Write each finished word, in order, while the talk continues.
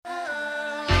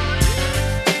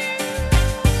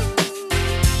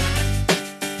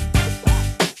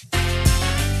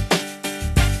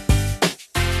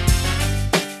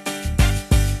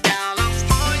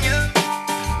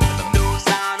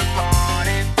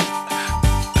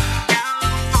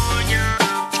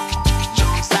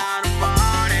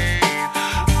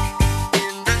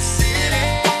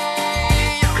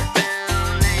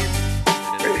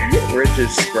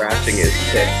is scratching his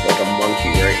tits like a monkey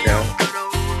right now.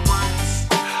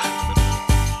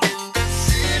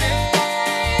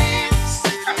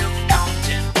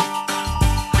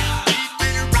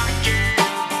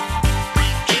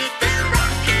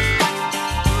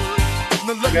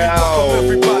 Now,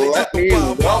 let me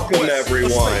welcome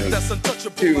everyone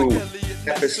to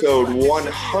episode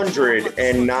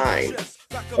 109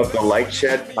 of the Light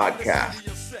Shed podcast.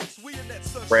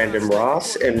 Brandon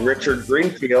Ross and Richard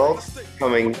Greenfield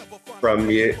coming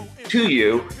to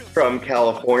you from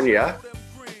California,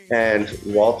 and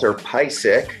Walter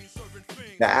Pisick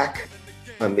back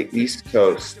on the East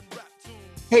Coast.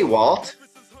 Hey, Walt.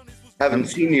 Haven't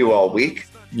seen you all week.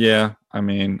 Yeah, I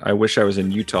mean, I wish I was in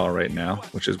Utah right now,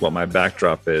 which is what my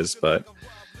backdrop is, but...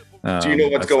 do you know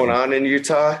what's going on in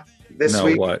Utah this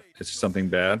week? No, what? It's something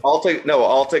bad?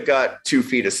 Alta got 2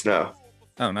 feet of snow.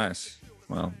 Oh, nice.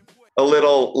 Well... a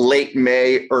little late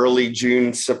May, early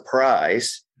June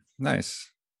surprise.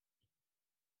 Nice.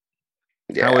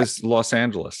 Yeah. How is Los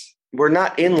Angeles? We're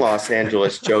not in Los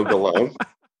Angeles, Joe Galone.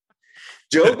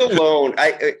 Joe Galone,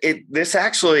 this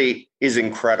actually is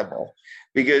incredible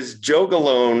because Joe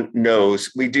Galone knows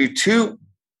we do 2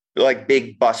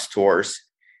 big bus tours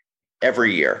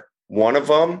every year. One of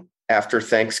them after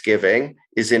Thanksgiving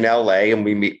is in LA, and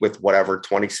we meet with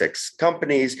 26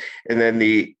 companies. And then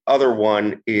the other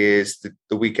one is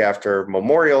the week after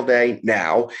Memorial Day,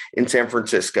 now in San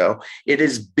Francisco. It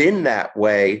has been that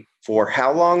way for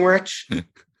how long, Rich?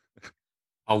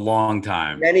 A long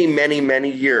time. Many, many,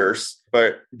 many years.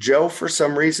 But Joe, for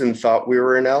some reason, thought we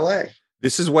were in LA.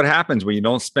 This is what happens when you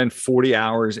don't spend 40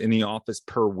 hours in the office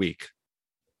per week.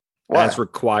 What? As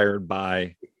required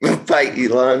by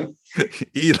Elon.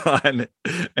 Elon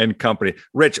and company.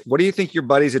 Rich, what do you think your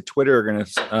buddies at Twitter are going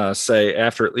to say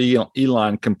after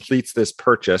Elon completes this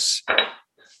purchase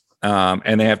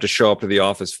and they have to show up to the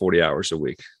office 40 hours a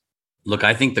week? Look,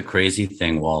 I think the crazy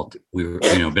thing, Walt, we've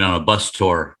been on a bus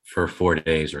tour for 4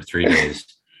 days or 3 days.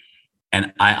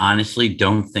 And I honestly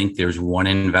don't think there's one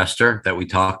investor that we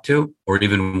talk to or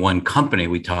even one company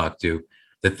we talk to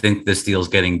that think this deal's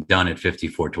getting done at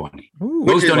 54.20.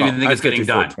 Most don't even think it's getting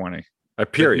done. 54.20. A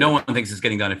period. No one thinks it's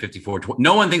getting done at 54.20.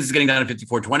 No one thinks it's getting done at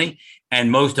 54.20,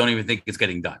 and most don't even think it's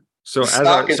getting done. So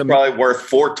stock is probably worth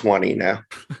 420 now.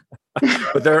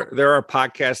 But there are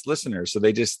podcast listeners, so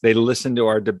they listen to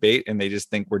our debate and they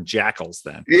just think we're jackals.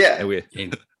 Then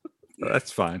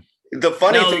that's fine. The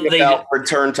funny thing about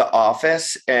return to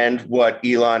office and what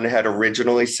Elon had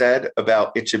originally said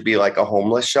about it should be like a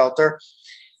homeless shelter.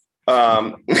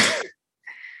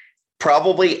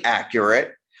 Probably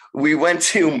accurate. We went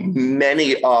to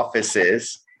many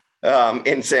offices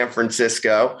in San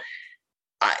Francisco.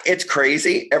 It's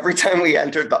crazy. Every time we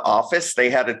entered the office, they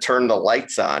had to turn the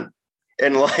lights on.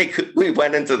 And we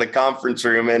went into the conference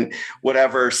room and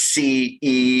whatever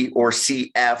CE or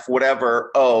CF,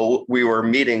 whatever O we were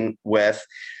meeting with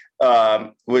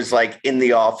was in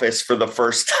the office for the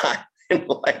first time in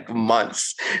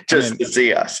months to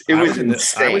see us. It was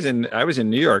insane. I was in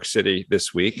New York City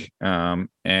this week, and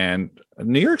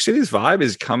New York City's vibe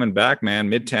is coming back, man.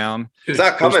 Midtown, it's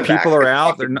not coming back. People are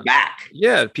out. They're not back.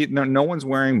 Yeah, no one's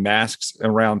wearing masks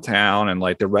around town, and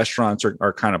the restaurants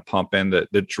are kind of pumping.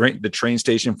 The train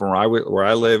station from where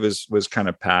I live was kind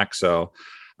of packed. So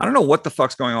I don't know what the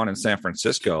fuck's going on in San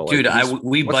Francisco, dude.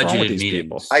 We budgeted meetings.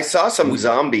 People? I saw some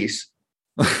zombies.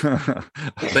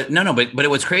 But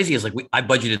what's crazy is I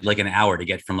budgeted an hour to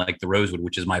get from the Rosewood,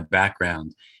 which is my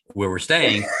background where we're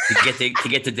staying, to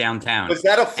get to downtown. Was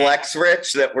that a flex,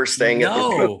 Rich, that we're staying at the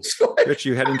Rosewood? Rich,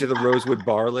 you heading to the Rosewood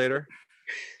bar later?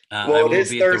 Well, it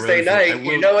is Thursday night.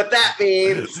 You know what that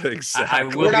means.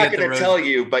 Exactly. We're not going to tell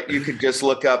you, but you could just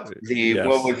look up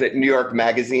what was it, New York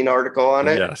Magazine article on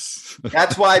it. Yes.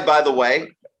 That's why, by the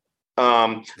way,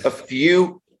 a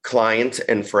few clients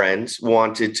and friends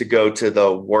wanted to go to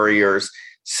the Warriors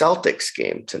Celtics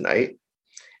game tonight.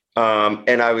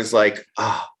 And I was like,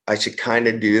 I should kind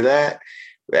of do that.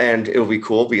 And it'll be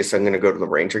cool because I'm going to go to the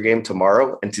Ranger game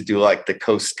tomorrow and to do the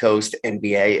coast to coast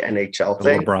NBA NHL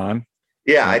thing. LeBron.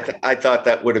 Yeah, I thought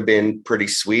that would have been pretty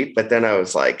sweet. But then I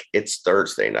was like, it's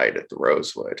Thursday night at the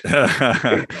Rosewood.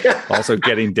 Also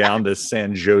getting down to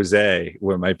San Jose,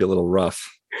 where it might be a little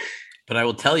rough. But I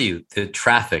will tell you, the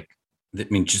traffic,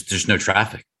 there's no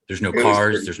traffic. There's no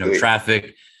cars. There's no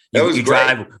traffic. You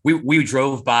drive. We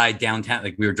drove by downtown.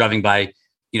 We were driving by,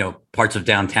 parts of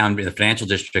downtown in the financial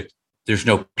district. There's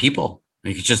no people.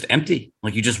 It's just empty.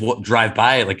 You just drive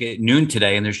by at noon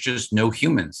today, and there's just no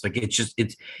humans.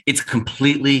 It's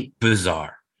completely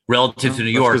bizarre relative to New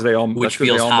York, which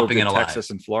feels hopping in a Texas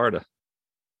and Florida.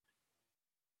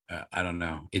 I don't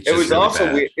know. It was really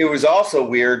also weird. It was also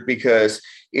weird because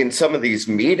in some of these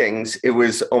meetings, it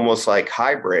was almost like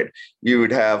hybrid. You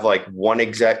would have like one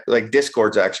exec, like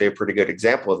Discord's actually a pretty good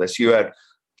example of this. You had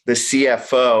the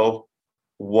CFO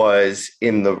was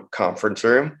in the conference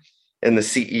room and the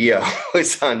CEO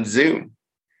was on Zoom.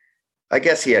 I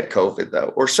guess he had COVID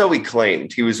though, or so he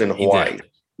claimed. He was in Hawaii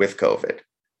with COVID.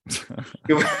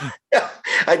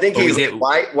 I think he's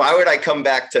like, why would I come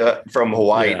back from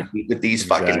Hawaii to meet with these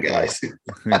fucking guys?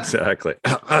 Exactly.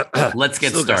 Let's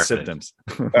get started. Symptoms.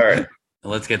 All right.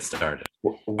 Let's get started.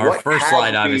 Our first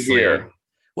slide, obviously. Here?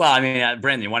 Well, I mean,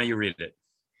 Brandon, why don't you read it?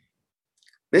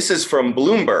 This is from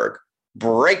Bloomberg.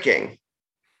 Breaking.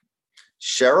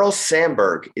 Sheryl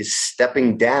Sandberg is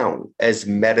stepping down as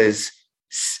Meta,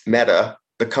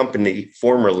 the company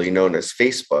formerly known as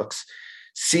Facebook's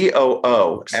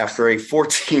COO after a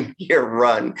 14-year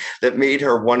run that made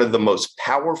her one of the most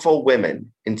powerful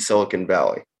women in Silicon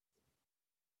Valley.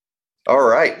 All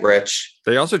right, Rich.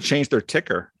 They also changed their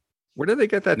ticker. Where did they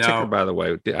get that ticker, by the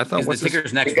way? I thought the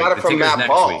ticker's next week. They got it from Matt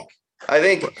Paul. I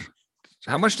think.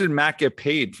 How much did Matt get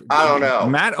paid? I don't know.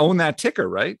 Matt owned that ticker,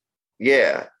 right?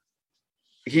 Yeah.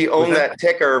 He owned that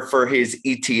ticker for his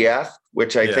ETF,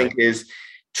 which I think is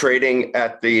trading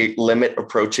at the limit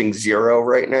approaching zero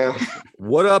right now.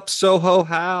 What up, Soho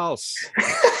House?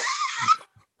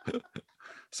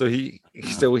 So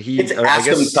it's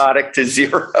asymptotic to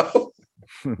zero.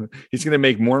 He's going to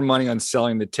make more money on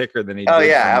selling the ticker than he did. Oh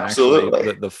yeah,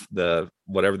 absolutely. The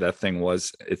whatever that thing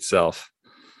was itself.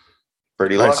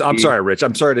 Pretty lucky. I'm sorry, Rich.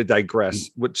 I'm sorry to digress.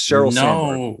 What Sheryl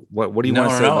Sandberg? What do you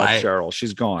want to say about Sheryl?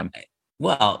 She's gone.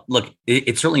 Well, look,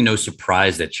 it's certainly no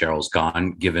surprise that Sheryl's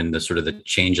gone, given the sort of the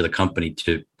change of the company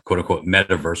to quote unquote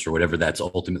metaverse or whatever that's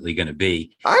ultimately going to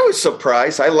be. I was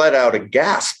surprised. I let out a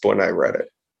gasp when I read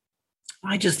it.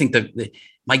 I just think that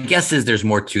my guess is there's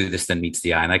more to this than meets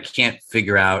the eye, and I can't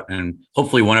figure out. And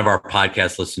hopefully, one of our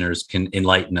podcast listeners can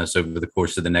enlighten us over the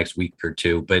course of the next week or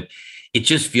two. But it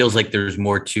just feels like there's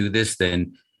more to this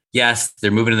than. Yes,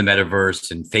 they're moving to the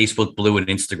metaverse, and Facebook Blue and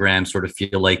Instagram sort of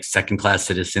feel like second-class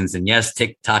citizens. And yes,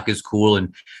 TikTok is cool,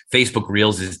 and Facebook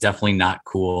Reels is definitely not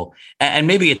cool. And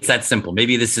maybe it's that simple.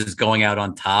 Maybe this is going out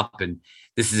on top, and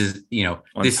this is,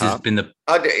 has been the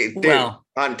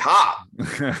on top.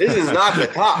 This is not the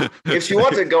top. If she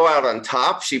wants to go out on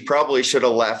top, she probably should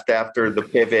have left after the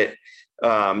pivot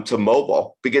to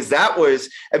mobile, because that was.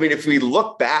 I mean, if we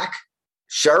look back,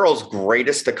 Sheryl's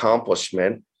greatest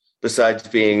accomplishment, besides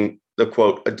being the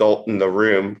quote adult in the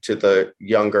room to the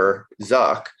younger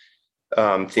Zuck,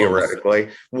 theoretically,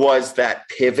 was that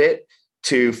pivot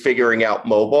to figuring out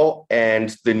mobile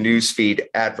and the newsfeed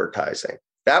advertising.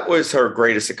 That was her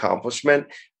greatest accomplishment,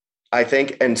 I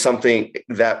think, and something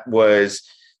that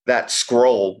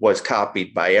scroll was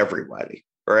copied by everybody,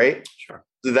 right? Sure.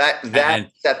 So that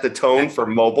set the tone for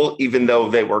mobile, even though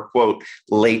they were, quote,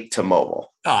 late to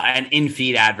mobile. Oh, and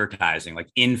in-feed advertising,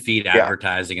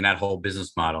 advertising and that whole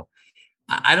business model.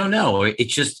 I don't know.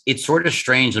 It's sort of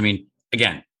strange. I mean,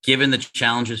 again, given the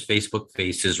challenges Facebook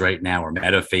faces right now, or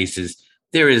Meta faces,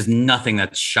 there is nothing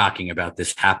that's shocking about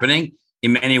this happening.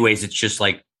 In many ways, it's just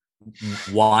like,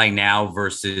 why now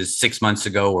versus 6 months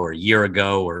ago or a year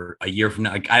ago or a year from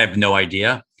now? Like, I have no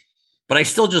idea. But I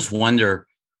still just wonder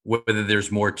whether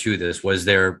there's more to this. Was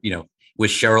there,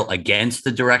 was Sheryl against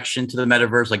the direction to the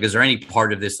metaverse? Like, is there any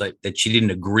part of this that she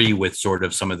didn't agree with sort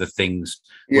of some of the things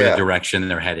or the direction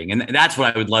they're heading? And that's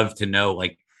what I would love to know.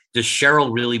 Like, does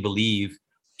Sheryl really believe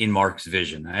in Mark's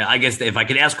vision? I guess if I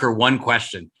could ask her one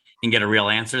question and get a real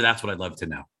answer, that's what I'd love to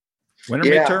know. When are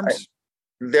midterms?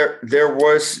 There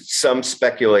was some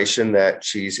speculation that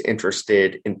she's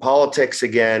interested in politics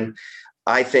again.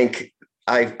 I think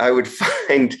I would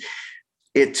find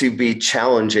it to be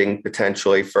challenging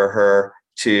potentially for her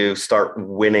to start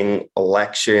winning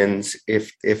elections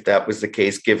if that was the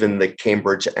case, given the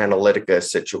Cambridge Analytica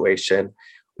situation,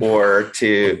 or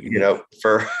to,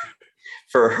 for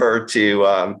her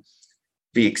to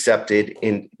be accepted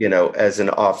in, as an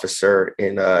officer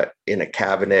in a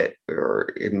cabinet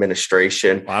or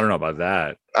administration. I don't know about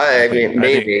that. I mean,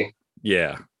 maybe.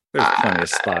 Yeah. There's plenty of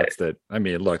spots that,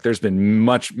 look, there's been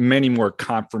many more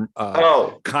controversial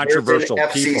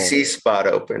FCC people. Spot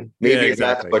open. Maybe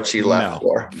that's what she left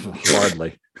for.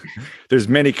 Hardly. There's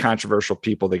many controversial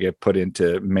people that get put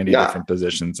into many different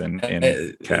positions in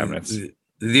cabinets.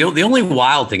 The only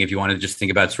wild thing, if you want to just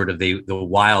think about sort of the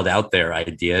wild out there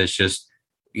idea, is just,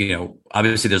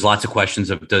 obviously there's lots of questions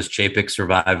of, does Chapek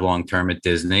survive long-term at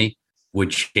Disney?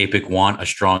 Would Chapek want a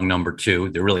strong number two?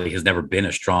 There really has never been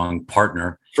a strong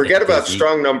partner. Forget about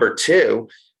strong number two.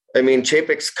 I mean,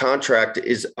 Chapek's contract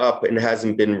is up and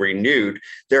hasn't been renewed.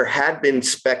 There had been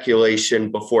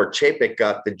speculation before Chapek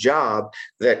got the job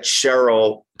that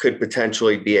Sheryl could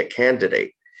potentially be a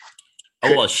candidate.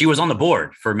 Oh, well, she was on the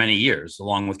board for many years,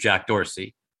 along with Jack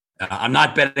Dorsey. I'm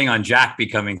not betting on Jack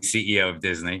becoming CEO of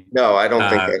Disney. No, I don't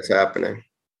think that's happening.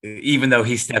 Even though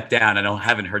he stepped down,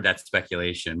 haven't heard that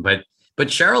speculation. But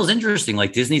Sheryl's interesting.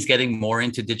 Like, Disney's getting more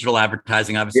into digital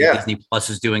advertising. Obviously, Disney Plus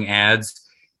is doing ads.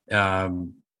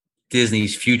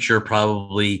 Disney's future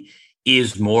probably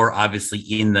is more obviously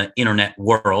in the internet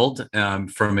world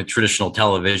from a traditional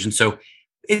television. So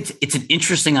it's an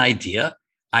interesting idea.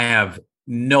 I have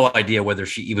no idea whether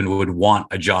she even would want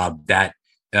a job that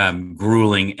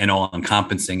grueling and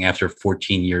all-encompassing after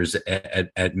 14 years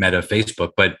at Meta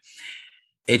Facebook. But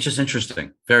it's just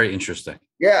interesting. Very interesting.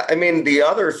 Yeah. I mean, the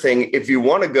other thing, if you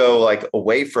want to go like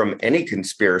away from any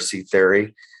conspiracy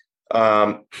theory,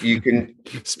 you can.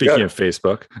 Speaking of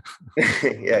Facebook.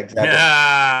 Yeah, exactly.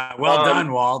 Yeah. Well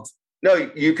done, Walt.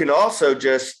 No, you can also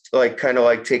just like kind of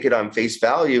like take it on face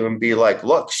value and be like,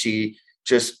 look, she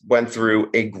just went through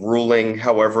a grueling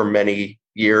however many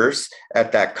years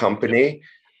at that company.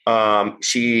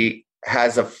 She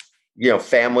has a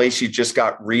family. She just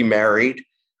got remarried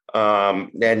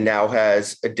and now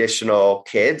has additional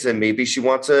kids, and maybe she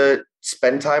wants to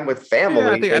spend time with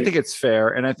family. Yeah, I think it's fair.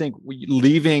 And I think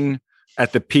leaving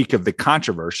at the peak of the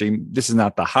controversy, this is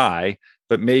not the high,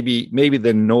 but maybe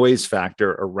the noise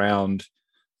factor around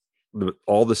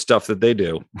all the stuff that they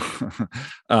do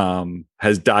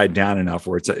has died down enough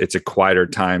where it's a quieter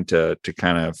time to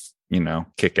kind of,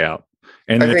 kick out.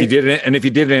 And if you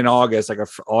did it in August, like a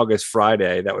August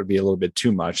Friday, that would be a little bit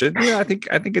too much. And, I think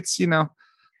it's,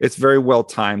 it's very well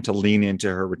timed to lean into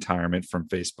her retirement from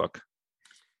Facebook.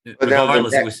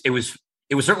 Regardless, it was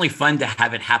certainly fun to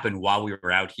have it happen while we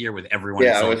were out here with everyone.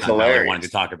 Yeah, it was hilarious. I wanted to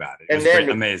talk about it. It was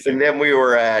amazing. And then we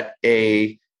were at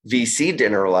a VC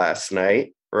dinner last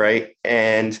night, right?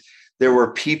 And there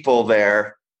were people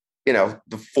there,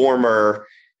 the former,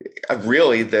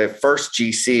 really the first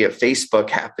GC of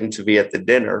Facebook happened to be at the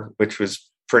dinner, which was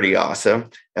pretty awesome.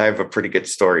 I have a pretty good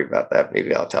story about that.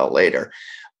 Maybe I'll tell later.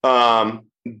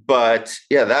 But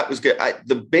yeah, that was good.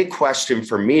 The big question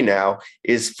for me now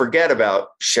is forget about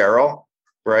Sheryl,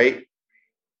 right?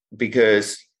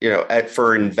 Because,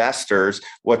 for investors,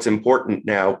 what's important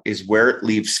now is where it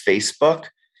leaves Facebook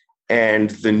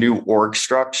and the new org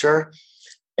structure.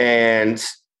 And,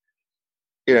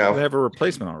 they have a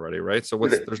replacement already, right? So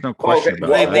there's no question about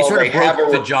that. They sort of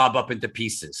broke the job up into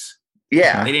pieces.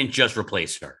 Yeah. They didn't just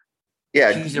replace her.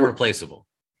 Yeah. She's irreplaceable.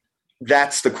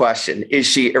 That's the question. Is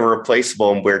she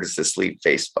irreplaceable, and where does this leave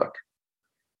Facebook?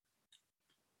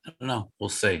 I don't know. We'll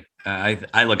see.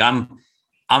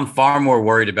 I'm far more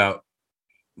worried about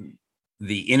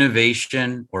the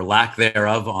innovation or lack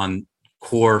thereof on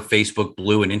core Facebook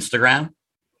Blue and Instagram,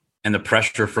 and the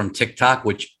pressure from TikTok,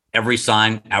 which every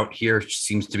sign out here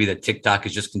seems to be that TikTok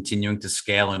is just continuing to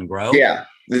scale and grow. Yeah,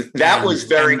 that was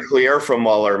very clear from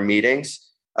all our meetings.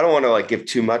 I don't want to give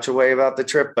too much away about the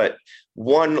trip, but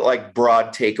one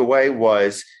broad takeaway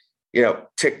was,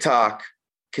 TikTok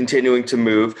continuing to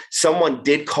move. Someone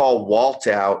did call Walt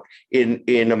out in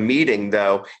a meeting,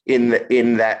 though, in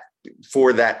that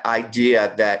for that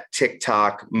idea that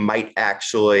TikTok might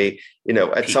actually,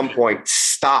 at some point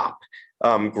stop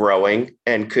growing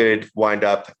and could wind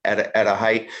up at a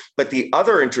height. But the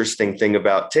other interesting thing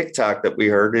about TikTok that we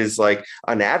heard is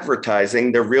on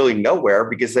advertising, they're really nowhere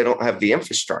because they don't have the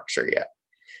infrastructure yet.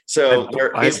 So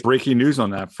I have breaking news on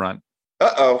that front.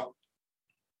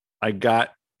 I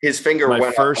got his finger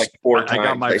went first. I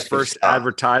got my first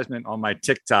advertisement on my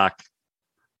TikTok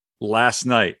last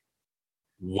night.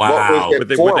 Wow! What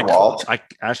was it for, Walt? I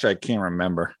can't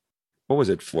remember. What was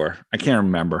it for? I can't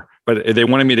remember. But they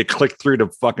wanted me to click through to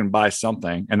fucking buy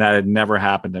something, and that had never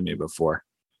happened to me before.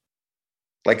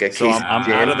 So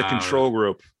I'm out of the control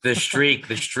group. The streak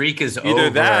is either over.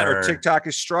 that or TikTok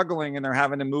is struggling and they're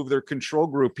having to move their control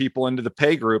group people into the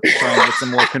pay group to try and get some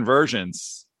more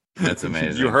conversions. That's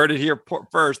amazing. You heard it here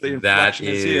first. The inflection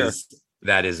is here.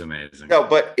 That is amazing. No,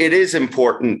 but it is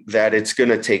important that it's going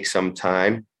to take some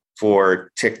time for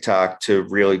TikTok to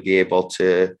really be able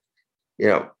to,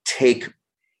 take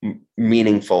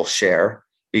meaningful share,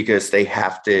 because they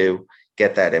have to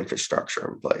get that infrastructure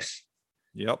in place.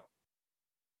 Yep.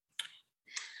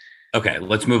 Okay,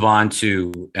 let's move on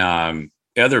to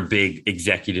other big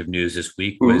executive news this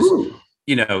week was,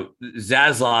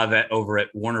 Zaslav over at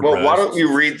Warner Bros. Well, why don't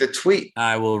you read the tweet?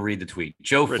 I will read the tweet.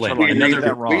 Joe Rich, Flynn,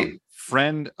 another wrong.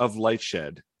 Friend of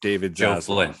Lightshed, David Joe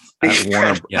Zaslav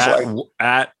Flynn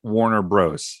at Warner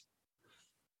Bros.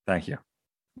 Thank you.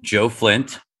 Joe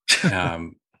Flint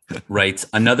writes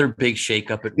another big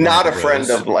shakeup at not Warner a friend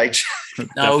Bros. of like.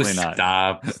 No, Definitely not.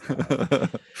 stop.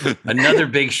 Another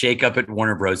big shakeup at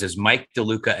Warner Bros. As Mike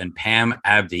DeLuca and Pam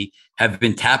Abdi have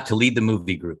been tapped to lead the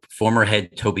movie group. Former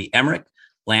head Toby Emmerich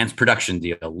lands production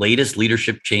deal. Latest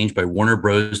leadership change by Warner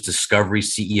Bros. Discovery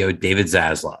CEO David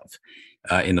Zaslav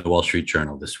in the Wall Street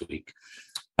Journal this week.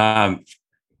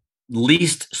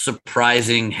 Least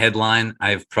surprising headline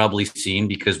I've probably seen,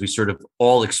 because we sort of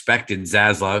all expected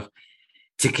Zaslav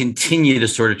to continue to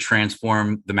sort of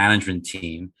transform the management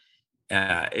team.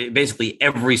 Basically,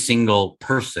 every single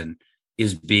person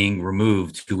is being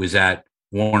removed who was at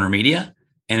Warner Media,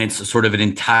 and it's sort of an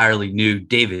entirely new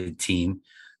David team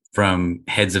from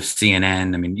heads of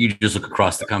CNN. I mean, you just look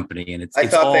across the company, and it's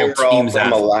thought all they were all teams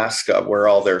from Alaska, where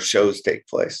all their shows take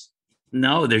place.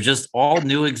 No, they're just all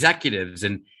new executives.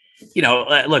 And,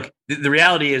 look, the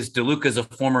reality is DeLuca's a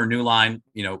former New Line,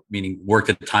 meaning worked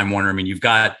at Time Warner. I mean, you've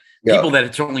got people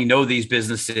that certainly know these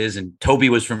businesses, and Toby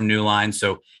was from New Line.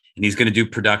 And he's going to do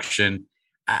production.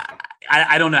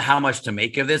 I don't know how much to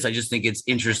make of this. I just think it's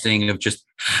interesting of just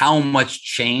how much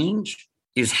change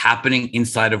is happening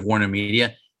inside of Warner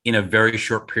Media in a very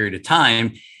short period of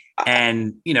time.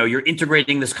 And, you're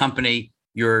integrating this company,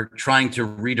 you're trying to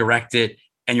redirect it,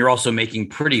 and you're also making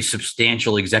pretty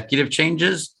substantial executive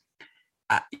changes.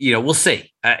 We'll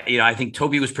see. I think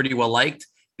Toby was pretty well liked.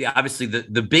 Obviously,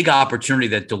 the big opportunity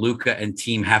that DeLuca and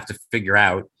team have to figure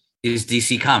out is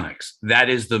DC Comics. That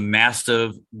is the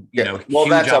massive, huge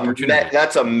opportunity.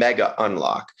 That's a mega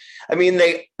unlock. I mean,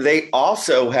 they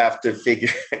also have to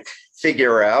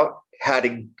figure out how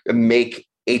to make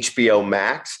HBO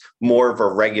Max more of a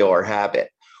regular habit.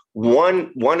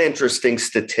 One interesting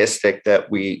statistic that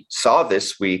we saw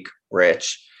this week,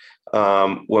 Rich,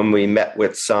 when we met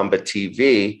with Samba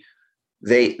TV,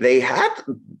 they had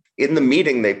in the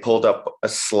meeting, they pulled up a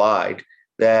slide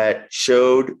that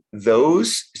showed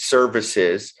those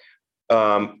services,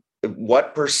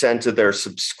 what percent of their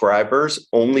subscribers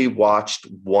only watched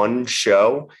one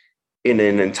show in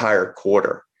an entire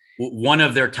quarter. One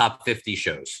of their top 50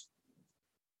 shows.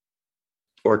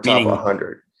 Or top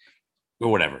 100.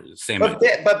 Or whatever, same.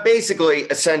 But basically,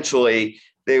 essentially,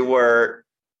 they were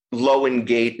low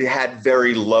engaged. They had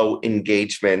very low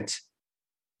engagement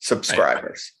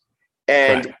subscribers,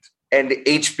 and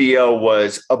HBO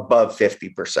was above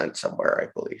 50% somewhere,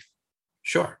 I believe.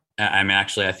 Sure, I mean,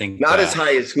 actually, I think not as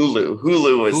high as Hulu.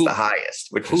 Hulu is the highest,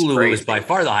 which Hulu is by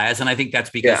far the highest, and I think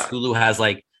that's because Hulu has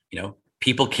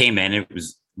people came in. It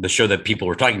was the show that people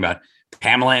were talking about.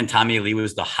 Pamela and Tommy Lee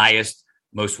was the highest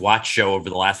most watched show over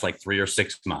the last 3 or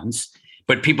 6 months,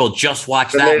 but people just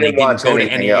watched that and they didn't go to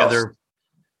any other.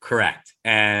 Correct.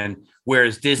 And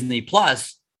whereas Disney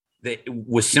Plus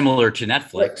was similar to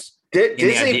Netflix.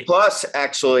 Disney Plus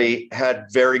actually had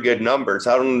very good numbers.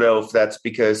 I don't know if that's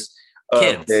because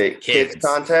of the kids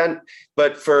content,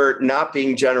 but for not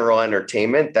being general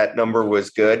entertainment, that number was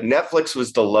good. Netflix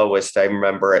was the lowest, I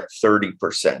remember, at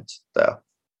 30% though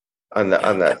on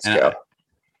that scale.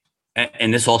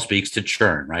 And this all speaks to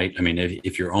churn, right? I mean,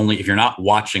 if you're not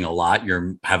watching a lot,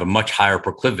 you have a much higher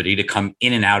proclivity to come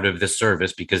in and out of this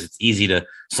service because it's easy to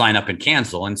sign up and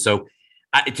cancel. And so,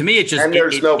 to me,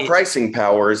 there's no pricing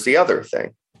power is the other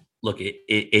thing. Look,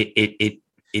 it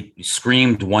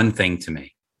screamed one thing to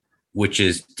me, which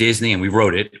is Disney, and we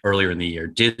wrote it earlier in the year.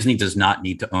 Disney does not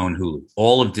need to own Hulu.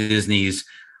 All of Disney's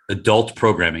adult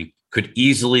programming could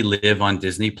easily live on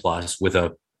Disney Plus with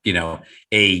a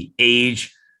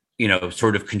age,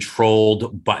 sort of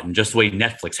controlled button, just the way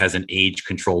Netflix has an age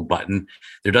controlled button.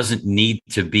 There doesn't need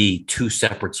to be two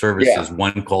separate services,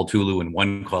 one called Hulu and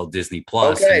one called Disney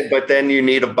Plus. Okay, but then you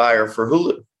need a buyer for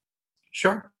Hulu.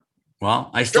 Sure.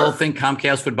 Well, I still think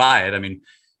Comcast would buy it. I mean,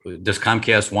 does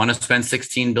Comcast want to spend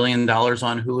 $16 billion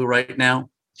on Hulu right now?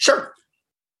 Sure.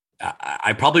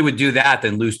 I probably would do that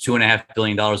than lose $2.5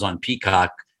 billion on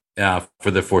Peacock for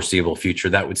the foreseeable future.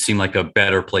 That would seem like a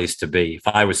better place to be if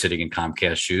I was sitting in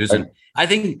Comcast shoes. And I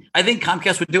think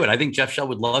Comcast would do it. I think Jeff Shell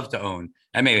would love to own.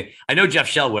 I know Jeff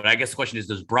Shell would. I guess the question is,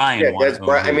 does Brian want to own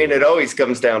Hulu? I mean, it always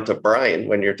comes down to Brian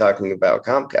when you're talking about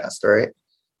Comcast, right?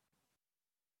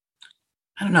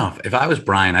 I don't know. If I was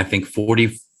Brian, I think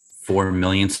 44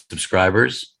 million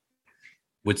subscribers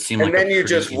would seem like a pretty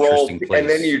interesting place. And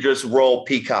then you just roll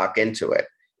Peacock into it,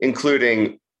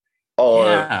 including all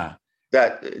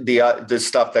the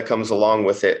stuff that comes along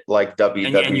with it, like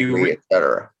WWE, et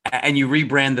cetera. And you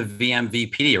rebrand the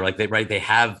VMVPD, or they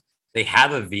have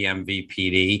a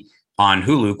VMVPD on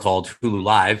Hulu called Hulu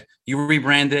Live. You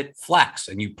rebrand it Flex,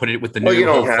 and you put it with the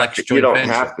new Flex joint venture. You don't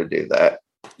have to do that.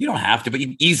 You don't have to, but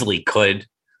you easily could.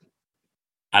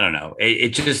 I don't know. It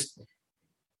just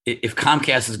if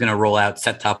Comcast is going to roll out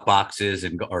set-top boxes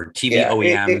or TV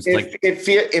OEMs,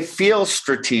 it feels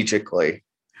strategically,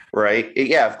 right?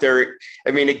 Yeah,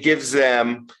 it gives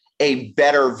them a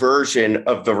better version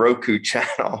of the Roku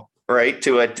channel, right?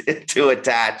 To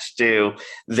attach to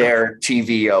their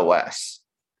TV OS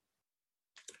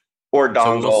or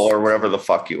dongle or whatever the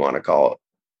fuck you want to call it.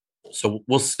 So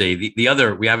we'll see. The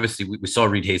other, we saw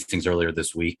Reed Hastings earlier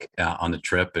this week on the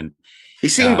trip, and he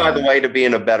seemed, by the way, to be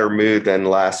in a better mood than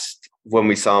when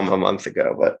we saw him a month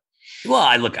ago. But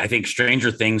I think Stranger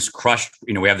Things crushed.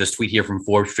 We have this tweet here from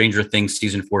Forbes: Stranger Things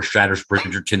season 4 shatters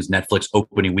Bridgerton's Netflix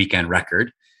opening weekend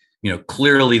record.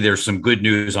 Clearly there's some good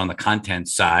news on the content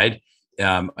side.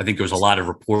 I think there was a lot of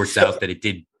reports out that it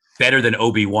did better than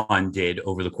Obi-Wan did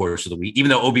over the course of the week, even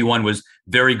though Obi-Wan was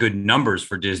very good numbers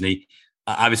for Disney.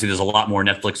 Obviously, there's a lot more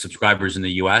Netflix subscribers in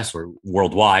the US or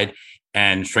worldwide,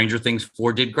 and Stranger Things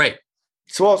 4 did great.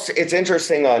 So it's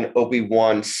interesting on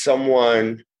Obi-Wan.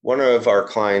 One of our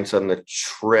clients on the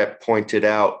trip pointed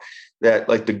out that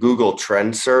the Google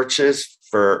trend searches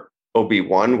for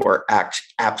Obi-Wan were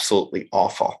absolutely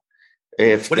awful.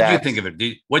 What did you think of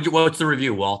it? What's the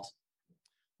review, Walt?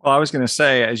 Well, I was going to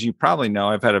say, as you probably know,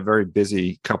 I've had a very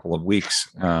busy couple of weeks.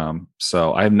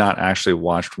 So I have not actually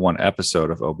watched one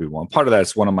episode of Obi-Wan. Part of that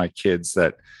is one of my kids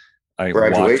that I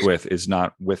watched with is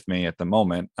not with me at the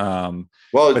moment.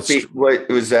 What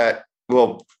was that?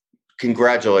 Well,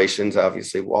 congratulations.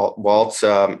 Obviously, Walt's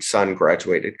son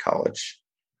graduated college.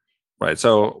 Right.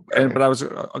 So, but I was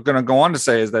going to go on to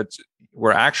say is that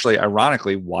we're actually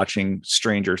ironically watching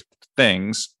Stranger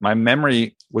Things. My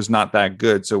memory was not that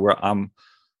good. So I'm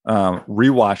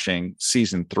rewatching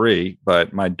season 3,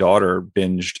 but my daughter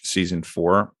binged season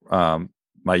 4.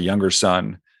 My younger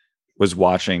son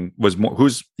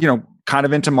who's kind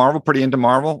of into Marvel, pretty into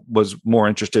Marvel, was more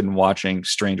interested in watching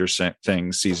Stranger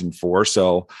Things season 4.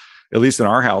 So at least in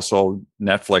our household,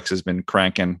 Netflix has been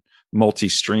cranking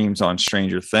multi-streams on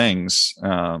Stranger Things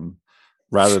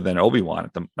rather than Obi-Wan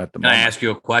at the moment. Can I ask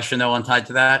you a question though, tied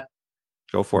to that?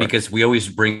 Go for it. Because we always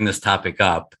bring this topic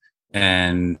up,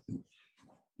 and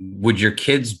would your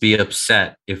kids be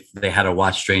upset if they had to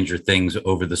watch Stranger Things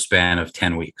over the span of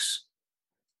 10 weeks?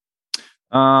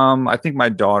 I think my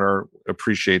daughter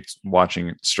appreciates watching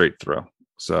it straight through.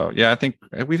 So yeah, I think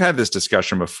we've had this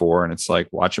discussion before, and it's like,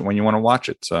 watch it when you want to watch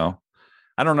it. So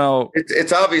I don't know.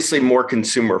 It's obviously more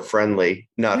consumer friendly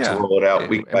not to roll it out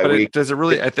week by week. Does it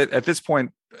really at this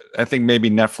point? I think maybe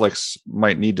Netflix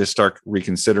might need to start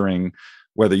reconsidering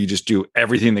whether you just do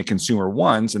everything the consumer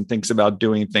wants and thinks about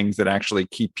doing things that actually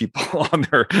keep people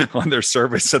on their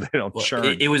service so they don't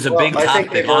churn. It was a big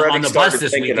topic on the bus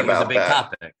this week. It was a big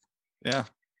topic. Yeah.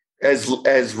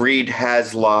 As Reed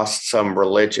has lost some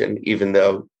religion, even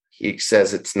though he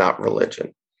says it's not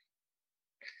religion.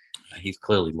 He's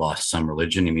clearly lost some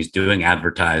religion. He's doing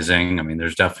advertising.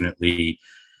 There's definitely,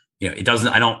 it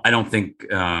doesn't, I don't think,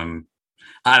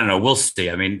 I don't know. We'll see.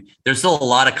 There's still a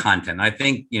lot of content. I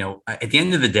think, at the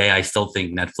end of the day, I still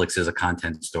think Netflix is a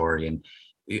content story. And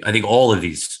I think all of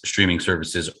these streaming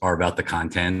services are about the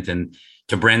content. And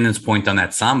to Brandon's point on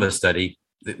that Samba study,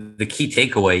 the key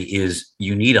takeaway is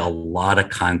you need a lot of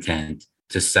content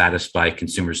to satisfy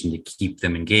consumers and to keep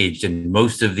them engaged. And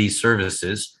most of these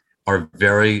services are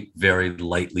very, very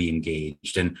lightly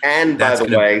engaged. And by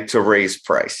the way, to raise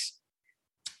price.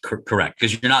 Correct.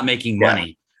 Because you're not making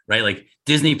money, right? Like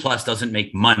Disney Plus doesn't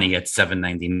make money at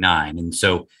 $7.99. And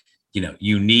so,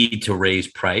 you need to raise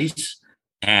price.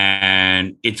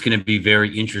 And it's going to be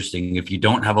very interesting if you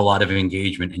don't have a lot of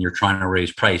engagement and you're trying to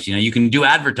raise price. You can do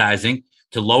advertising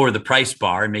to lower the price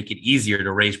bar and make it easier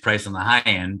to raise price on the high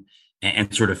end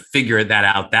and sort of figure that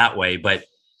out that way. But,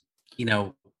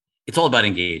 it's all about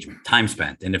engagement, time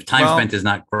spent. And if time spent is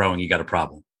not growing, you got a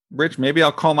problem. Rich, maybe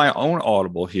I'll call my own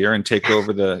audible here and take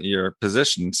over your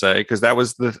position and say, because that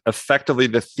was effectively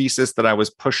the thesis that I was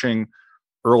pushing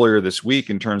earlier this week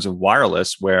in terms of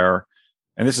wireless, where,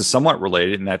 and this is somewhat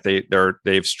related in that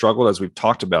they've struggled, as we've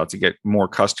talked about, to get more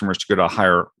customers to go to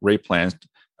higher rate plans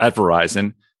at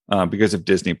Verizon because of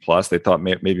Disney Plus. They thought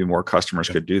maybe more customers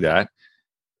could do that.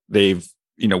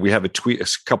 We have a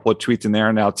couple of tweets in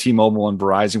there now. T-Mobile and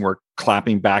Verizon were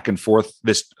clapping back and forth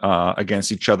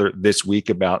against each other this week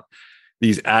about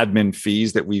these admin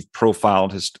fees that we've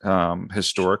profiled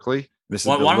historically.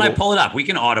 Why don't I pull it up? We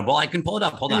can audible. I can pull it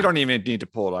up. Hold on. You don't even need to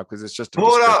pull it up because it's just a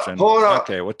description. Pull it up.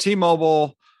 Okay. Well,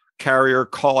 T-Mobile carrier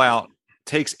call out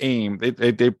takes aim.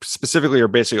 They specifically are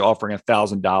basically offering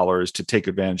 $1,000 to take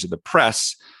advantage of the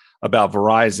press about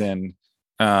Verizon.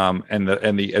 And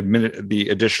the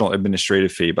additional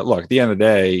administrative fee. But look, at the end of the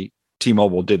day,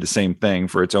 T-Mobile did the same thing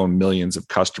for its own millions of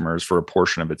customers for a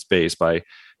portion of its base by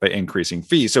increasing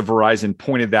fees. So Verizon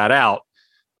pointed that out,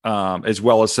 as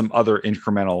well as some other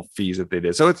incremental fees that they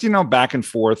did. So it's, back and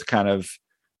forth kind of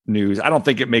news. I don't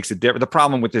think it makes a difference. The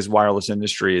problem with this wireless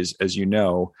industry is, as you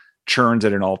know, churn's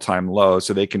at an all-time low,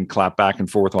 so they can clap back and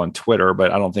forth on Twitter,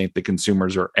 but I don't think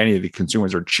any of the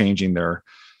consumers are changing their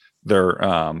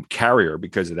carrier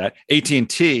because of that.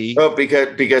 AT&T. Oh,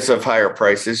 because of higher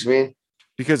prices, you mean?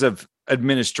 Because of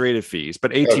administrative fees,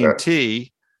 but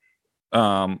AT&T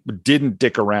didn't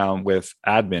dick around with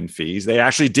admin fees. They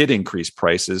actually did increase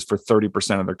prices for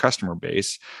 30% of their customer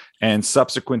base. And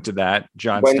subsequent to that,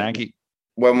 John Stankey.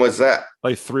 When was that?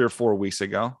 Like 3 or 4 weeks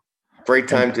ago. Great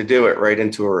time to do it, right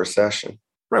into a recession.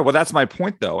 Right. Well, that's my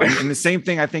point, though. And the same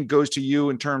thing I think goes to you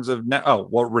in terms of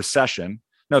recession.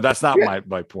 No, that's not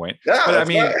my point. No, but I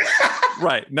mean,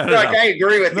 right. No. I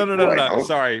agree with you. No.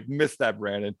 Sorry. Missed that,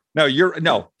 Brandon. No,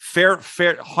 fair,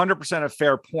 100% a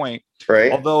fair point.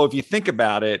 Right. Although if you think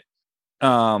about it,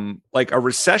 like a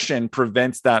recession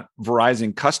prevents that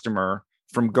Verizon customer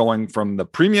from going from the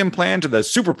premium plan to the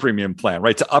super premium plan,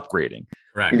 right? To upgrading.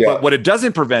 Right. Yeah. But what it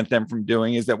doesn't prevent them from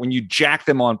doing is that when you jack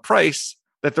them on price,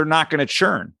 that they're not going to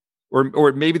churn,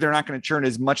 or maybe they're not going to churn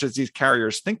as much as these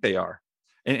carriers think they are.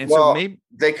 And so maybe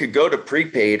they could go to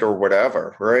prepaid or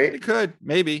whatever, right? They could,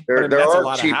 maybe. There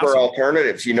are cheaper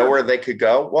alternatives. You know where they could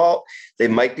go? Well, they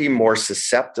might be more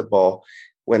susceptible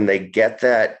when they get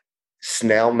that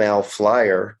snail mail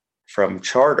flyer from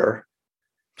Charter.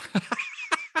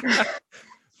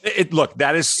 Look,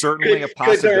 that is certainly a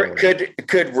possibility.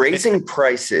 Could raising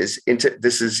prices into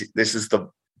this is the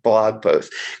blog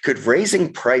post. Could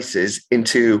raising prices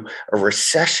into a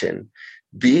recession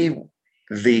be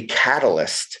the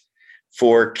catalyst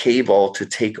for cable to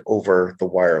take over the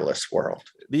wireless world?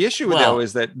 The issue though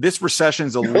is that this recession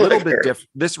is a little bit different.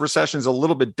 This recession is a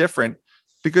little bit different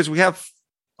because we have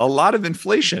a lot of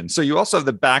inflation. So you also have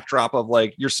the backdrop of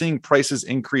like you're seeing prices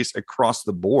increase across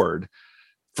the board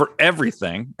for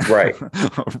everything. Right.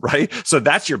 Right. So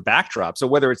that's your backdrop. So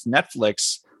whether it's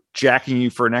Netflix jacking you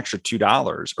for an extra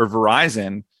 $2 or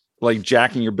Verizon like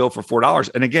jacking your bill for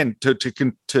 $4. And again, to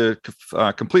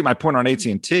complete my point on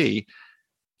AT&T,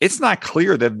 it's not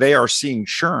clear that they are seeing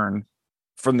churn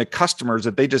from the customers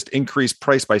that they just increased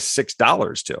price by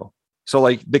 $6 to. So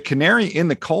like the canary in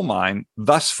the coal mine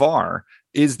thus far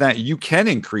is that you can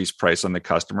increase price on the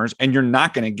customers and you're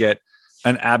not going to get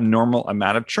an abnormal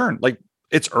amount of churn. Like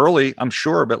it's early, I'm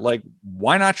sure, but like,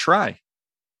 why not try?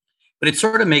 But it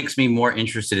sort of makes me more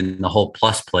interested in the whole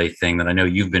plus play thing that I know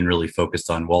you've been really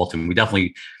focused on, Walton. We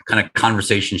definitely kind of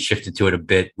conversation shifted to it a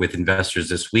bit with investors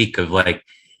this week of like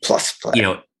plus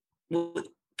play,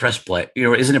 press play,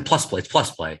 isn't it plus play? It's plus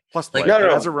play. Plus play. Like, no.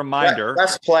 As a reminder,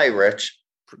 press play, Rich.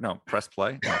 No, press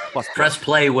play. No, plus play. Press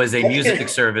play was a music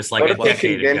service like a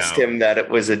decade ago. Convinced him that it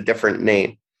was a different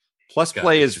name. Plus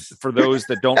play is, for those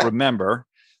that don't remember,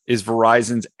 is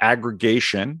Verizon's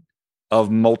aggregation of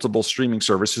multiple streaming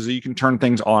services. So you can turn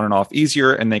things on and off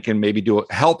easier, and they can maybe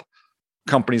help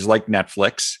companies like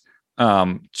Netflix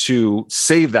to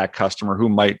save that customer who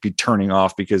might be turning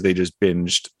off because they just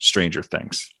binged Stranger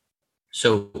Things.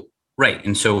 So, right.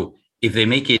 And so if they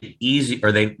make it easy,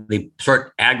 or they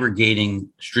start aggregating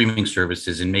streaming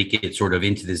services and make it sort of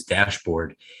into this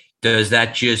dashboard, does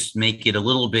that just make it a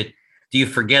little bit, do you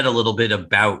forget a little bit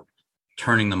about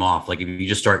turning them off? Like if you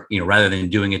just start, rather than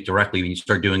doing it directly, when you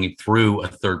start doing it through a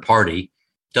third party,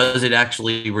 does it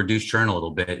actually reduce churn a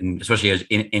little bit? And especially as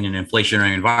in an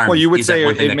inflationary environment. Well, you would say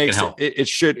it makes it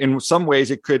should, in some ways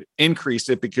it could increase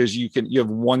it because you have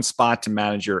one spot to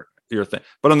manage your thing.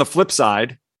 But on the flip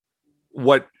side,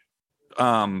 what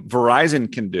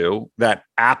Verizon can do that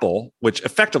Apple, which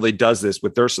effectively does this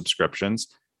with their subscriptions,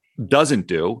 doesn't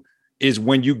do, is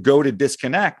when you go to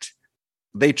disconnect,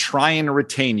 they try and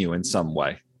retain you in some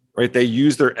way, right? They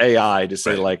use their AI to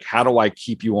say, like, how do I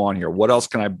keep you on here? What else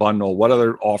can I bundle? What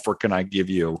other offer can I give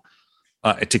you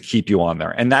to keep you on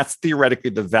there? And that's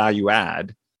theoretically the value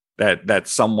add that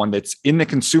someone that's in the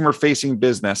consumer facing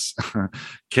business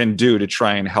can do to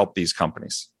try and help these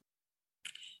companies.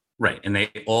 Right. And they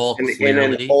all in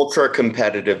an ultra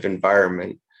competitive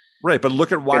environment. Right. But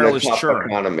look at wireless churn.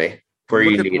 Economy.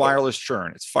 Look at wireless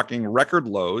churn. It's fucking record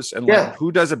lows. And like,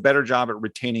 who does a better job at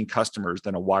retaining customers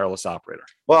than a wireless operator?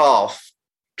 Well,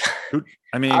 look,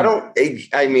 I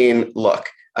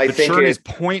think churn is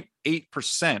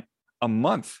 0.8% a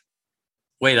month.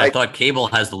 Wait, I thought cable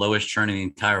has the lowest churn in the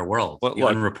entire world.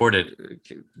 Unreported.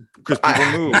 Because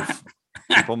people move.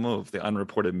 People move, the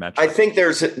unreported metric. I think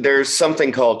there's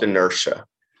something called inertia.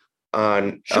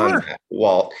 on that,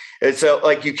 Walt. And so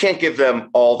like you can't give them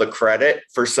all the credit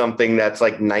for something that's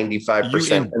like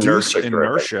 95%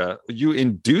 inertia. You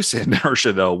induce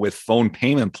inertia though with phone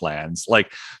payment plans.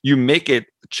 Like you make it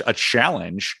a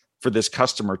challenge for this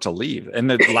customer to leave. And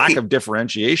the lack of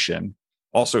differentiation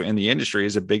also in the industry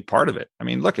is a big part of it. I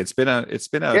mean, look, it's been a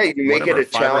you make it a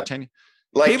challenge.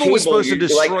 Like cable was supposed to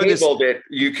destroy this.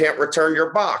 You can't return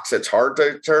your box. It's hard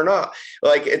to turn off.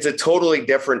 Like it's a totally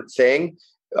different thing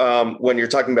when you're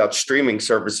talking about streaming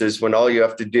services, when all you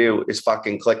have to do is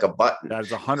fucking click a button. That is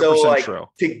 100% true.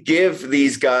 To give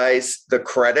these guys the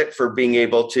credit for being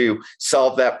able to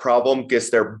solve that problem because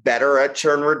they're better at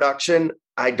churn reduction,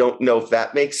 I don't know if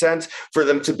that makes sense. For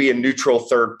them to be a neutral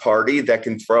third party that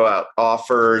can throw out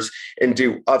offers and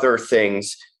do other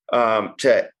things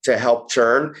to help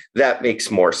churn, that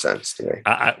makes more sense to me.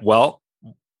 Well,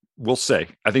 we'll see.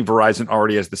 I think Verizon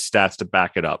already has the stats to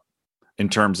back it up in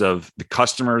terms of the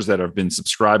customers that have been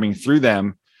subscribing through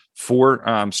them for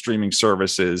streaming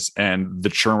services and the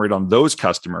churn rate on those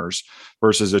customers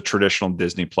versus a traditional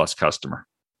Disney Plus customer.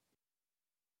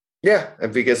 Yeah,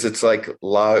 because it's like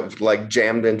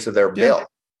jammed into their bill.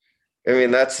 I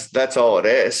mean, that's all it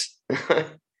is.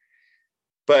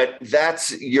 But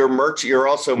that's your merch. You're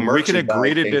also merchandising. We can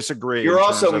agree to disagree. You're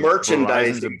also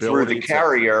merchandising through the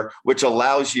carrier, which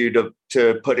allows you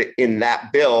to put it in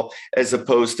that bill as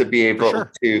opposed to be able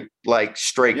to like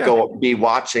go be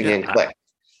watching and click.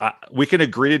 We can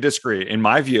agree to disagree. In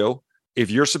my view, if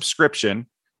your subscription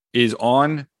is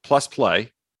on Plus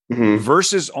Play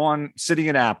versus on sitting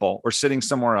at Apple or sitting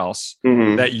somewhere else,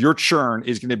 that your churn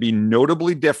is going to be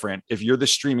notably different if you're the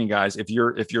streaming guys, if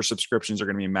your subscriptions are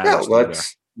going to be managed.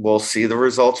 We'll see the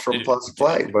results from Plus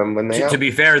Play when they to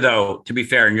be fair,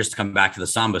 and just to come back to the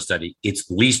Samba study, it's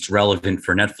least relevant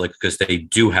for Netflix because they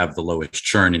do have the lowest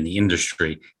churn in the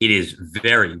industry. It is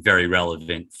very, very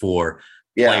relevant for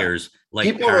players like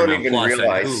people Paramount don't even Plus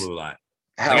realize and Hulu.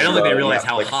 I don't think they realize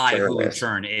how high Hulu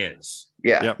churn is.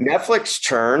 Yeah. Yep. Netflix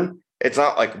churn, it's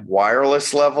not like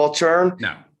wireless level churn.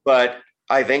 No. But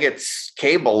I think it's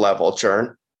cable level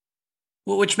churn.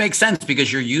 Well, which makes sense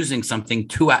because you're using something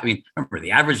remember,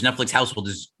 the average Netflix household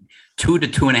is 2 to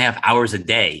 2.5 hours a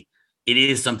day. It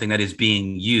is something that is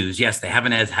being used. Yes, they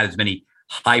haven't had as many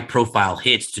high profile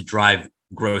hits to drive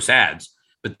gross ads,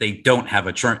 but they don't have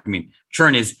a churn. I mean,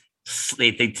 churn is,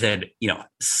 they said,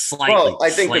 slightly,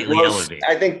 elevated.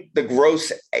 I think the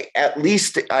gross, at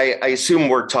least I assume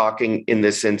we're talking in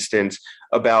this instance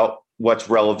about what's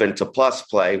relevant to Plus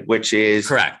Play, which is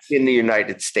correct in the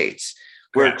United States,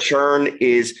 where churn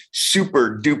is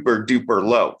super duper duper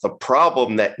low. The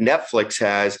problem that Netflix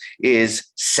has is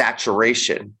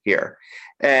saturation here,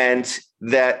 and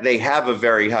that they have a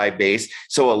very high base.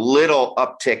 So a little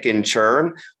uptick in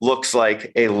churn looks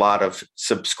like a lot of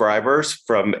subscribers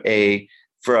from a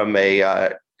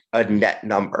net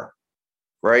number,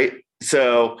 right?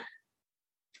 So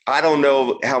I don't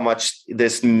know how much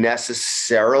this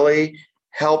necessarily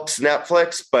helps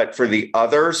Netflix, but for the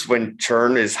others, when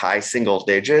churn is high single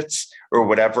digits or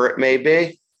whatever it may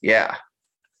be, yeah.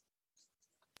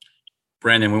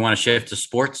 Brandon, we want to shift to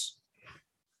sports.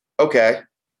 Okay.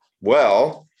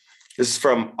 Well, this is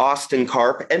from Austin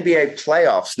Karp. NBA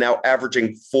playoffs now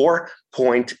averaging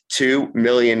 4.2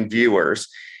 million viewers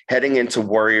heading into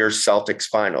Warriors Celtics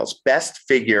finals. Best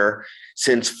figure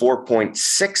since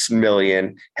 4.6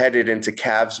 million headed into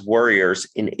Cavs Warriors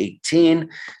in 18.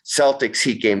 Celtics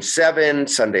Heat Game 7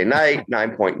 Sunday night,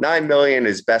 9.9 million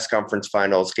is best conference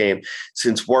finals game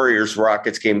since Warriors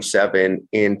Rockets Game 7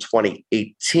 in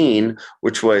 2018,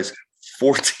 which was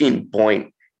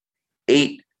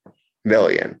 14.8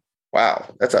 million.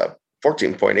 Wow, that's a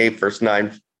 14.8 versus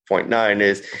 9.9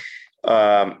 is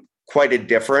quite a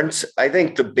difference. I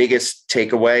think the biggest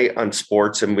takeaway on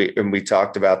sports, and we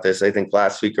talked about this, I think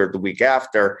last week or the week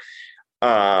after,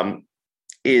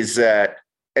 is that,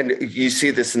 and you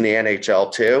see this in the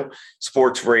NHL too,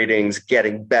 sports ratings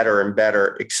getting better and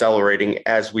better, accelerating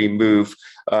as we move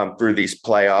through these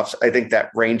playoffs. I think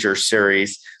that Rangers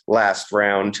series last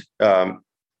round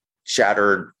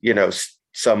shattered,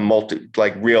 some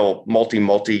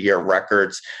multi-year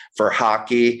records for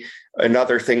hockey.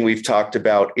 Another thing we've talked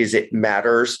about is it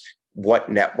matters what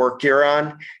network you're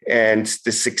on, and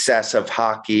the success of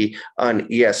hockey on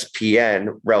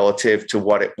ESPN relative to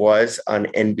what it was on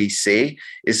NBC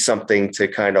is something to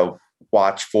kind of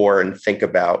watch for and think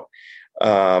about.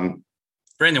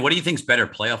 Brandon, what do you think is better,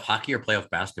 playoff hockey or playoff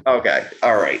basketball? Okay.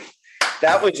 All right.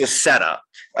 That was a setup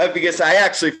because I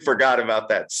actually forgot about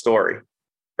that story.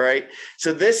 right?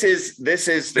 So this is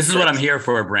what I'm here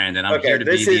for, Brandon. I'm here to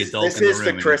be the adult in the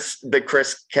room. This is the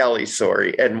Chris Kelly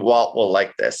story, and Walt will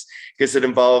like this because it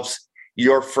involves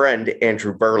your friend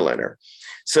Andrew Berliner.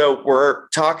 So we're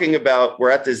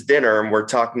at this dinner and we're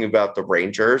talking about the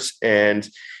Rangers, and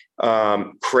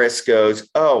Chris goes,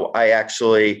 "Oh, I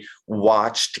actually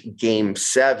watched Game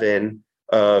 7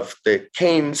 of the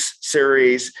Canes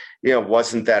series.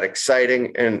 Wasn't that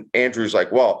exciting?" And Andrew's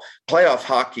like, "Well, playoff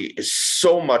hockey is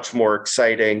so much more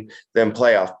exciting than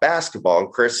playoff basketball."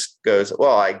 And Chris goes,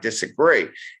 "Well, I disagree."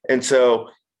 And so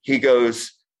he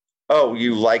goes, "Oh,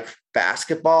 you like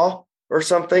basketball or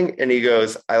something?" And he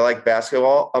goes, "I like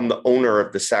basketball. I'm the owner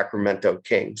of the Sacramento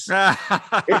Kings." He's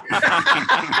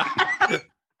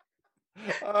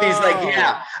like,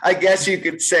 "Yeah, I guess you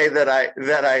could say that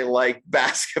I like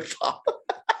basketball."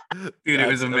 Dude, it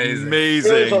was amazing. It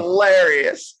was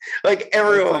hilarious. Like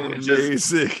everyone was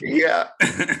just, yeah.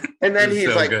 And then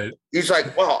he's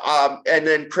like, "Well," and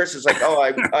then Chris is like, "Oh,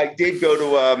 I did go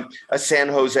to a San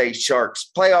Jose Sharks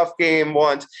playoff game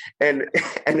once," and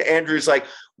Andrew's like,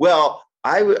 "Well,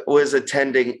 I was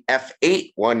attending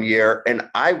F8 one year, and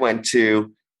I went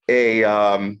to a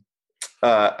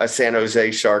San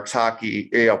Jose Sharks hockey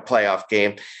playoff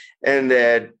game," and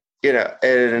then.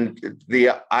 And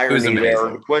the irony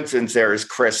there, coincidence there is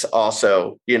Chris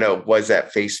also, was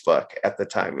at Facebook at the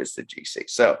time as the GC.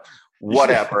 So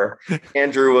whatever.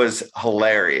 Andrew was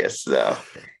hilarious though.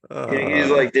 He's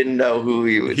like, didn't know who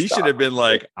he was. He should have been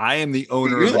like, "I am the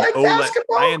owner of an OLED.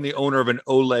 I am the owner of an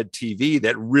OLED TV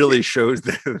that really shows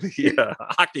the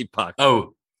hockey puck."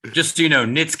 Oh, just so you know,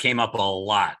 Nitz came up a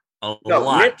lot.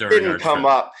 Nitz didn't come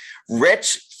up.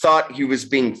 Rich thought he was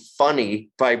being funny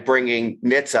by bringing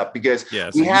Nitz up because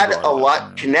we had a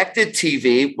lot. Connected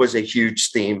TV was a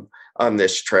huge theme on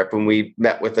this trip, and we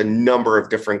met with a number of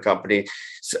different companies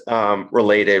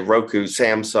related: Roku,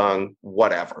 Samsung,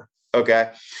 whatever.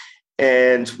 Okay,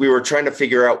 and we were trying to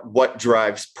figure out what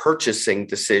drives purchasing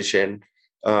decision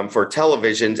for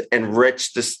televisions, and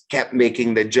Rich just kept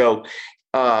making the joke.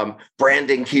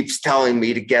 Brandon keeps telling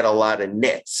me to get a lot of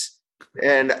Nitz.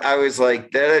 And I was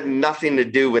like, that had nothing to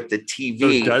do with the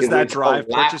TV. So does that drive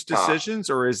purchase decisions,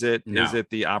 or is it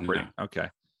the operating? No. Okay.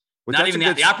 Well, not even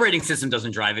the operating system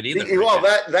doesn't drive it either. Well,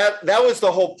 that was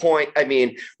the whole point. I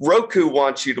mean, Roku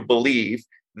wants you to believe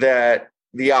that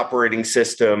the operating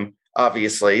system,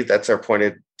 obviously, that's our point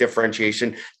of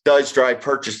differentiation, does drive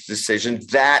purchase decisions.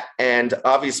 That, and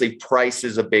obviously price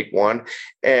is a big one.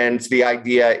 And the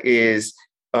idea is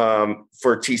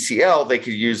for TCL, they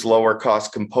could use lower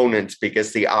cost components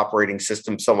because the operating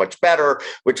system's so much better,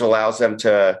 which allows them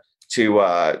to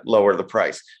lower the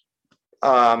price.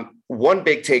 One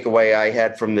big takeaway I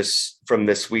had from this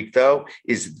week, though,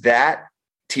 is that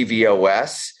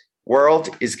tvOS world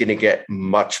is going to get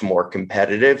much more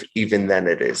competitive even than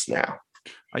it is now.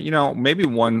 Maybe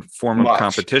one form of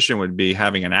competition would be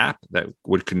having an app that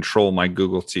would control my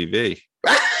Google TV.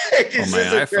 Is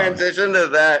this a transition to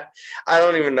that? I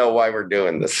don't even know why we're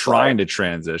doing this. Trying to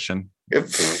transition.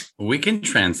 We can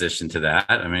transition to that.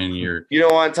 I mean, you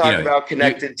don't want to talk about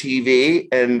connected TV,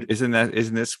 and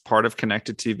isn't this part of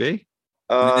connected TV?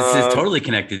 This is totally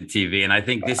connected TV, and I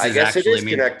think this is actually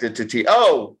connected to TV.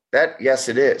 Oh, yes,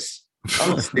 it is.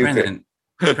 Oh, Brandon,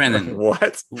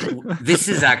 what? This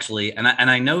is actually, and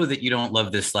I know that you don't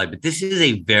love this slide, but this is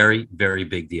a very, very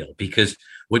big deal because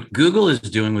what Google is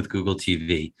doing with Google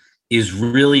TV is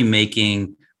really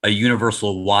making a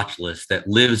universal watch list that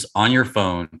lives on your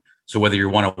phone. So whether you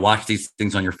want to watch these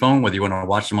things on your phone, whether you want to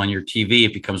watch them on your TV,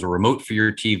 it becomes a remote for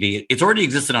your TV. It's already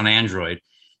existed on Android,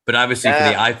 but obviously for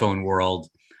the iPhone world.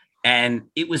 And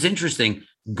it was interesting.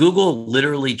 Google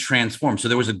literally transformed. So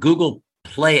there was a Google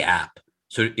Play app.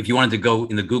 So if you wanted to go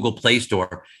in the Google Play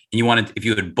Store and if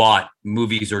you had bought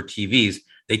movies or TVs,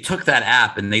 they took that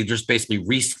app and they just basically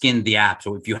reskinned the app.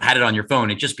 So if you had it on your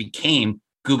phone, it just became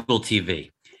Google TV.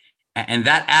 And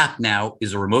that app now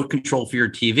is a remote control for your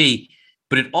TV,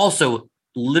 but it also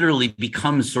literally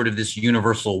becomes sort of this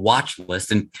universal watch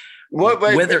list. And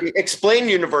explain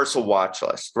universal watch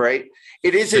list, right?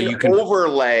 It is an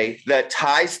overlay that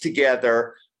ties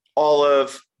together all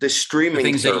of the streaming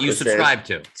things services that you subscribe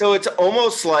to. So it's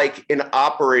almost like an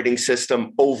operating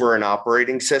system over an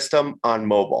operating system on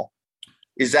mobile.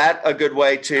 Is that a good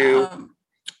way to?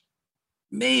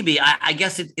 Maybe. I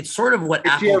guess it's sort of what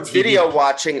Apple TV video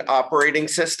watching operating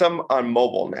system on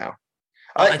mobile now.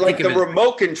 Like the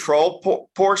remote control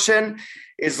portion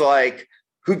is like,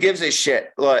 who gives a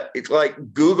shit?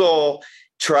 Like Google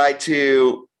tried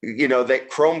to, that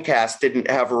Chromecast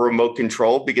didn't have a remote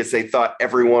control because they thought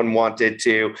everyone wanted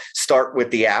to start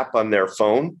with the app on their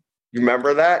phone. You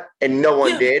remember that? And no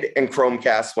one Yeah. did. And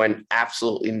Chromecast went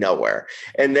absolutely nowhere.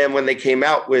 And then when they came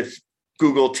out with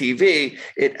Google TV,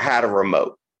 it had a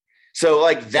remote. So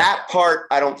like that part,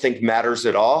 I don't think matters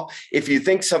at all. If you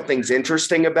think something's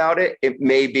interesting about it, it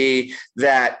may be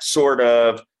that sort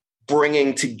of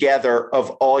bringing together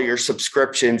of all your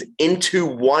subscriptions into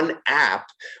one app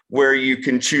where you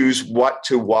can choose what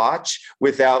to watch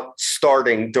without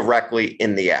starting directly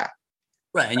in the app.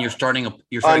 Right. And you're starting on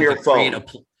your phone.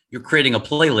 You're creating a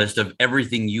playlist of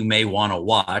everything you may want to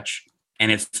watch,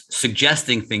 and it's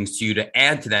suggesting things to you to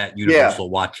add to that universal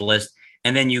watch list.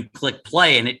 And then you click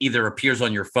play and it either appears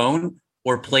on your phone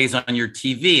or plays on your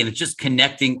TV. And it's just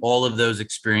connecting all of those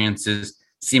experiences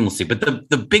seamlessly. But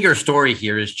the bigger story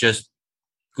here is just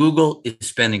Google is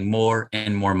spending more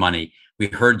and more money. We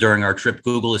heard during our trip,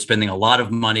 Google is spending a lot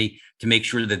of money to make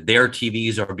sure that their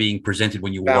TVs are being presented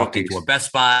when you walk into a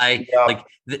Best Buy. Yeah. Like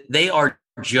they are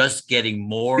just getting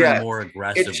more and more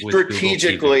aggressive. It's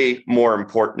strategically more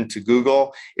important to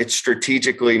Google. It's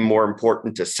strategically more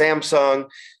important to Samsung.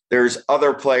 There's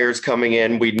other players coming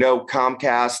in. We know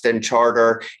Comcast and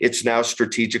Charter. It's now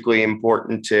strategically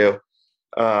important to.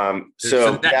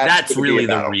 So that's really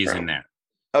the reason there.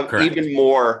 Even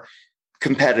more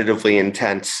competitively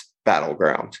intense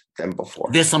battleground than before.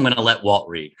 This I'm going to let Walt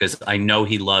read because I know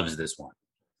he loves this one.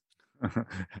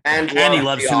 and he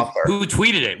loves who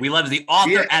tweeted it. We love the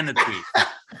author and the tweet.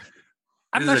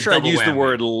 I'm not sure I'd use the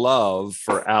word love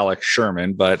for Alex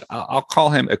Sherman, but I'll call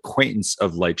him acquaintance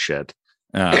of Lightshed.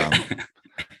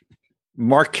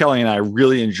 Mark Kelly and I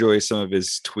really enjoy some of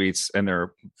his tweets and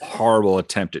their horrible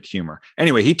attempt at humor.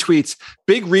 Anyway, he tweets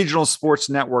big regional sports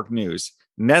network news.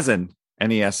 Nesson,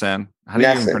 N-E-S-N. How do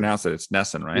you even pronounce it? It's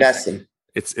Nesson, right? Nesson.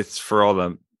 It's for all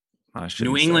the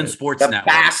New England sports network.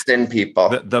 The Boston people.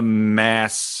 The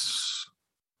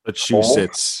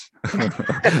Massachusetts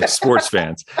sports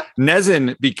fans.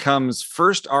 Nesson becomes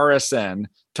first RSN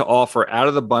to offer out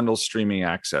of the bundle streaming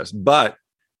access, but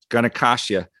it's going to cost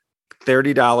you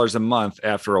 $30 a month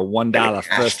after a $1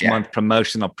 first month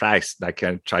promotional price. I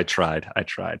tried.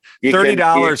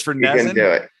 $30 for Nesson. Do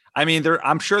it. I mean,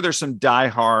 I'm sure there's some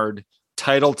diehard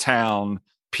Titletown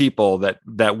people that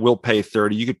will pay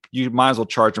 30. You might as well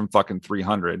charge them fucking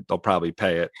 300. They'll probably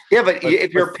pay it. Yeah, but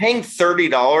if you're paying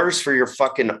 $30 for your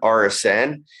fucking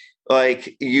RSN,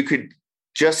 like you could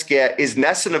just get, is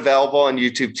Nesson available on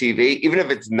YouTube TV? Even if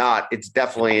it's not, it's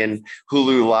definitely in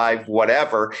Hulu Live,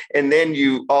 whatever. And then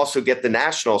you also get the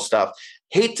national stuff.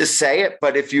 Hate to say it,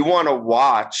 but if you want to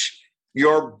watch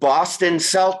your Boston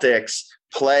Celtics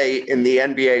play in the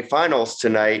NBA Finals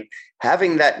tonight,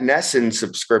 having that Nesson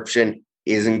subscription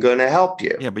isn't going to help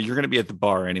you. Yeah, but you're going to be at the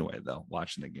bar anyway, though,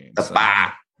 watching the game.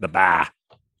 The bar.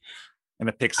 And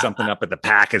to pick something up at the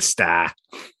package store.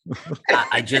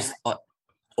 I just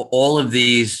all of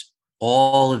these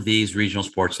regional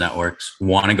sports networks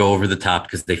want to go over the top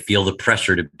because they feel the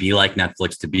pressure to be like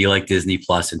Netflix, to be like Disney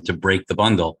Plus, and to break the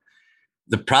bundle.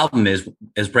 The problem is,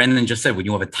 as Brandon just said, when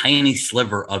you have a tiny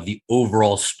sliver of the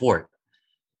overall sport,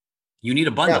 you need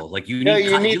a bundle. Yeah. Like you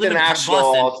need the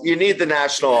national. You need the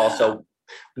national also.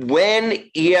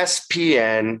 When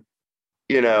ESPN,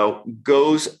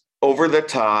 goes over the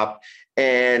top,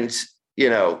 and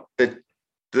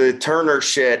the Turner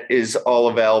shit is all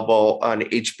available on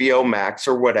HBO Max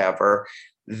or whatever,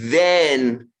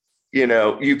 then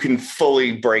you can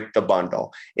fully break the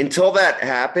bundle. Until that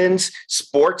happens,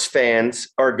 sports fans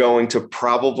are going to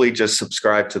probably just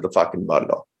subscribe to the fucking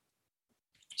bundle.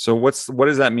 So what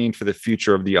does that mean for the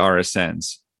future of the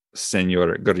RSNs,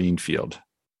 Senor Greenfield?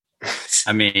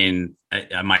 I mean,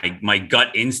 my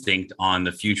gut instinct on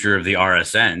the future of the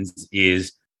RSNs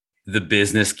is the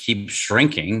business keeps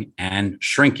shrinking and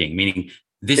shrinking, meaning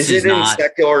this is not in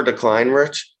secular decline,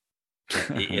 Rich.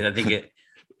 I think it,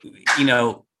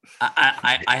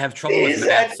 I have trouble with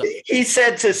that. He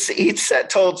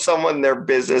told someone their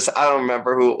business, I don't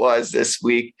remember who it was this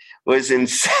week, was in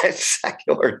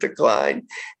secular decline.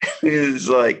 He was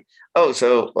like, oh,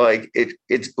 so like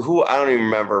it's who, I don't even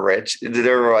remember, Rich.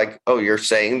 They were like, oh, you're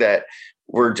saying that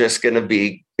we're just going to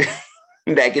be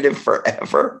negative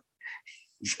forever?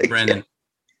 Like, Brandon,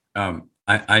 yeah.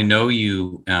 I know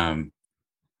you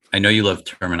love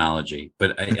terminology,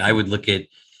 but I would look at,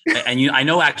 and I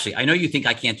know you think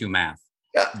I can't do math,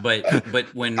 but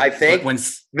when I think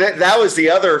that was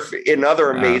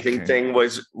another amazing thing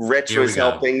was Rich was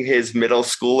helping his middle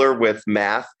schooler with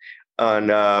math on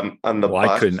the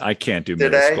bus. I can't do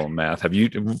middle school math. Have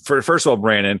you? First of all,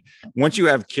 Brandon, once you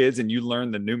have kids and you learn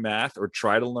the new math or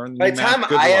try to learn the new math, by the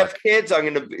time I have kids, I'm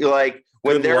going to be like,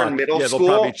 when they're in middle school, they'll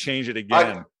probably change it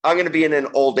again. I'm going to be in an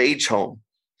old age home.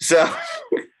 So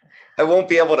I won't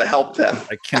be able to help them.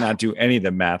 I cannot do any of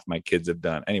the math my kids have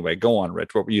done. Anyway, go on,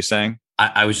 Rich. What were you saying?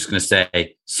 I was just going to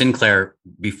say Sinclair,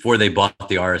 before they bought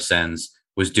the RSNs,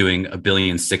 was doing $1.6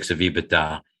 billion of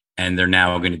EBITDA, and they're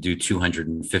now going to do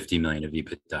 $250 million of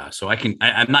EBITDA. So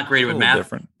I'm not great with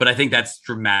math, but I think that's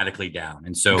dramatically down.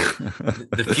 And so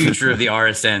the future of the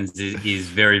RSNs is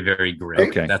very, very gray.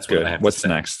 Okay, that's good. what I have What's to say.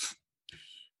 next?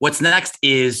 What's next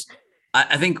is,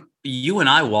 I think you and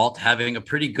I, Walt, having a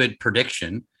pretty good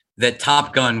prediction that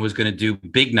Top Gun was going to do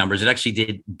big numbers. It actually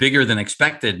did bigger than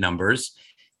expected numbers.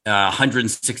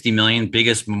 160 million,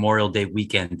 biggest Memorial Day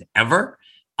weekend ever.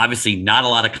 Obviously, not a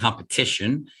lot of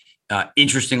competition.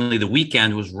 Interestingly, the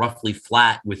weekend was roughly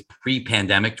flat with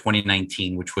pre-pandemic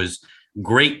 2019, which was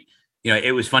great.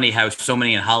 It was funny how so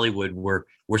many in Hollywood were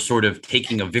sort of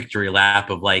taking a victory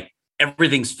lap of like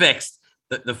everything's fixed.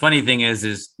 The funny thing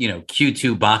is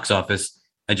Q2 box office,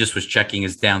 I just was checking,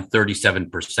 is down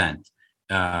 37%.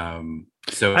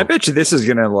 So I bet you this is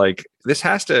gonna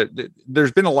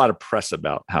there's been a lot of press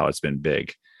about how it's been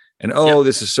big, and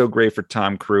this is so great for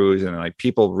Tom Cruise, and like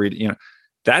people read,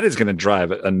 that is going to drive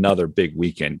another big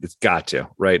weekend. It's got to,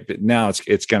 right? But now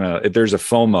it's gonna, there's a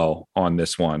FOMO on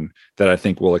this one that I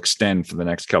think will extend for the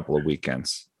next couple of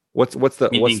weekends. What's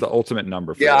the ultimate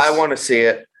number for this? I want to see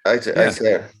it. I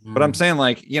say it. But I'm saying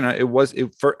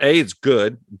it's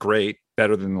good, great,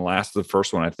 better than the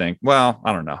first one, I think. Well,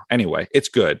 I don't know. Anyway, it's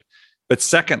good. But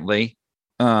secondly,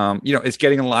 it's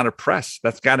getting a lot of press.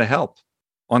 That's got to help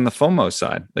on the FOMO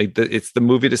side. It's the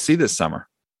movie to see this summer.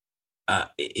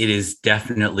 It has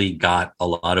definitely got a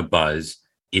lot of buzz.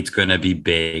 It's going to be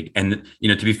big. And,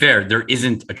 to be fair, there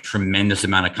isn't a tremendous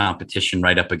amount of competition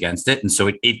right up against it. And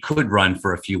so it could run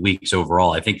for a few weeks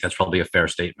overall. I think that's probably a fair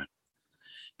statement.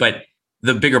 But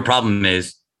the bigger problem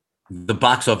is the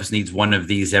box office needs one of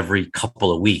these every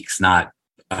couple of weeks, not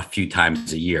a few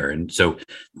times a year. And so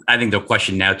I think the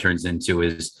question now turns into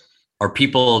are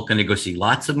people going to go see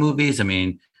lots of movies? I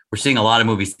mean, we're seeing a lot of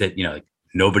movies that,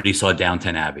 nobody saw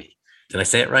Downton Abbey. Did I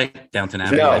say it right? Downton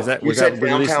Abbey? No, was that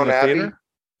released in the theater?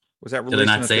 Was that released? Did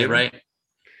I not say it right?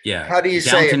 Yeah. How do you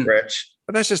say it, Rich?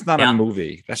 But that's just not a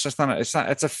movie. That's just not. That's an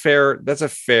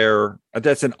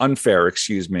unfair,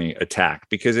 attack,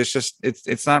 because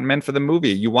it's not meant for the movie.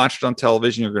 You watch it on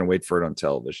television. You're going to wait for it on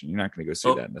television. You're not going to go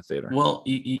see that in the theater. Well,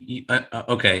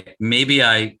 okay, maybe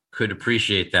I could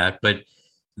appreciate that, but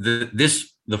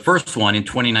the first one in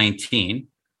 2019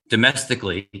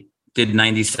 domestically did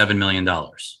 $97 million.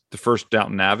 The first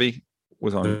Downton Abbey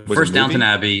was on. The first Downton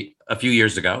Abbey a few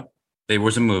years ago. There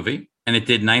was a movie, and it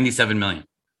did $97 million.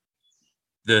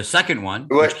 The second one,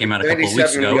 which came out a couple of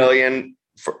weeks ago, $97 million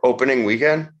for opening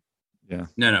weekend. Yeah,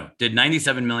 no, did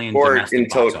 $97 million or domestic in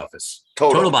box office.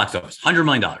 Total box office, $100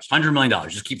 million. $100 million.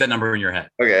 Just keep that number in your head.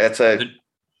 Okay, that's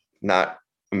not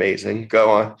amazing.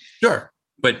 Go on. Sure,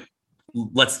 but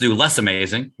let's do less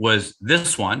amazing. Was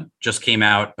this one just came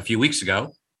out a few weeks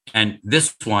ago, and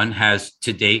this one has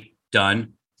to date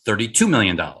done $32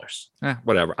 million.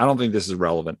 Whatever. I don't think this is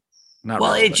relevant.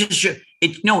 Relevant.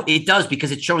 It does,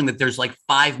 because it's showing that there's like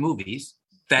 5 movies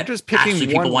that just picking actually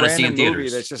people want to see in theaters. Movie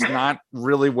that's just not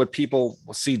really what people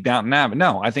see Downton Abbey.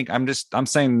 No, I think I'm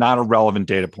saying not a relevant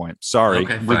data point. Sorry,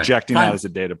 okay, rejecting that as a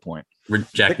data point. Move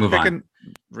on.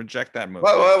 Reject that movie.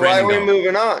 Why are we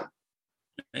moving on?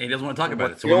 He doesn't want to talk about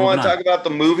it. So you don't want to talk about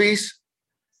the movies?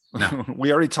 No,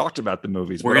 we already talked about the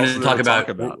movies. We're going to talk about.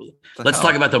 Let's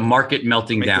talk about the market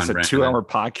melting down. This a 2-hour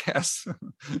podcast.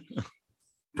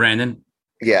 Brandon?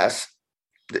 Yes.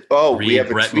 We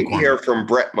have a tweet here from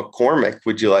Brett McCormick.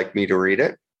 Would you like me to read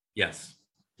it? Yes.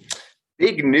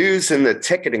 Big news in the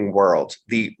ticketing world.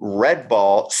 The Red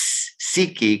Ball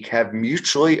SeatGeek have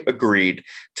mutually agreed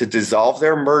to dissolve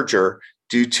their merger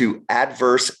due to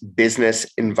adverse business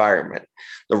environment.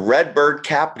 The Redbird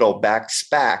Capital-backed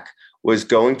SPAC was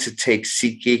going to take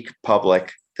SeatGeek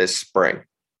public this spring.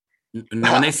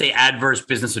 When they say adverse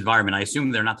business environment, I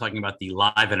assume they're not talking about the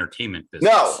live entertainment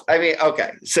business. No, I mean,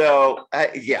 okay. So,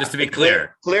 just to be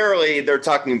clear. Clearly, they're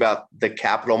talking about the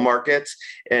capital markets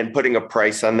and putting a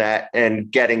price on that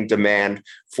and getting demand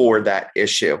for that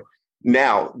issue.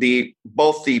 Now,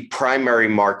 both the primary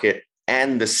market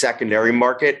and the secondary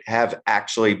market have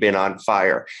actually been on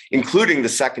fire, including the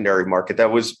secondary market.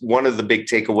 That was one of the big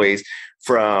takeaways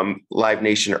from Live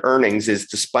Nation earnings, is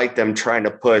despite them trying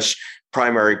to push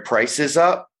primary prices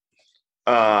up,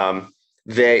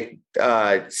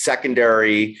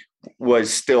 secondary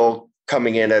was still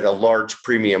coming in at a large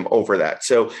premium over that.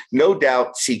 So no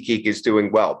doubt SeatGeek is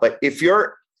doing well,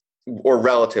 or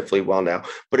relatively well now.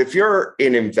 But if you're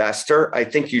an investor, I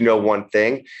think you know one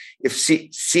thing. If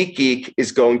SeatGeek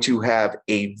is going to have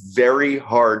a very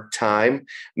hard time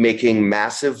making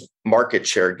massive market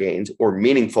share gains or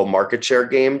meaningful market share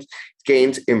gains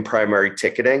in primary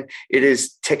ticketing. It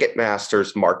is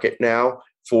Ticketmaster's market now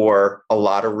for a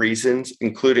lot of reasons,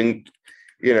 including,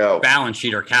 balance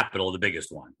sheet or capital, the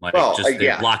biggest one. They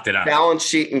blocked it out. Balance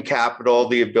sheet and capital,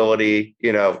 the ability,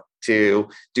 to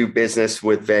do business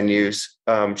with venues,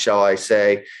 shall I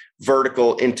say,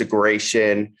 vertical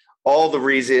integration, all the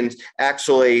reasons,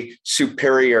 actually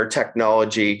superior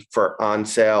technology for on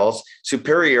sales,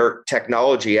 superior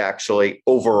technology actually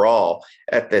overall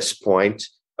at this point,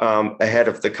 ahead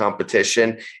of the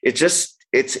competition.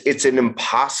 It's an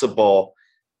impossible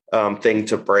thing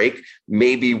to break.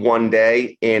 Maybe one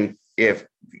day, and if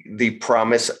the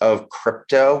promise of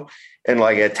crypto and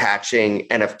like attaching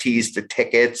NFTs to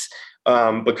tickets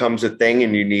becomes a thing,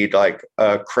 and you need like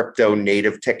a crypto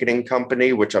native ticketing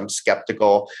company, which I'm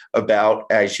skeptical about,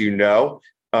 as you know,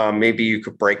 maybe you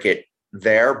could break it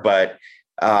there, but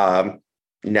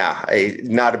not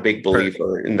a big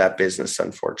believer in that business,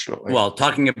 unfortunately. Well,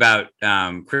 talking about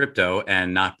crypto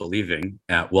and not believing,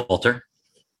 Walter.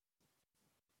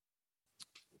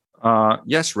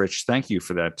 Yes, Rich, thank you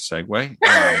for that segue.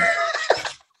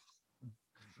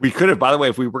 We could have, by the way,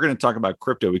 if we were going to talk about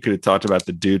crypto, we could have talked about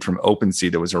the dude from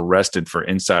OpenSea that was arrested for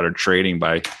insider trading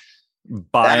by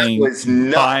buying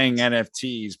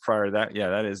NFTs prior to that. Yeah,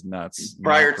 that is nuts.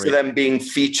 Prior to them being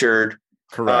featured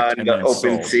on the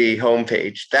OpenSea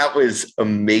homepage. That was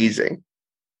amazing.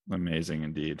 Amazing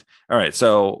indeed. All right.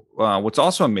 So what's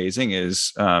also amazing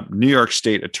is New York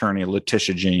State Attorney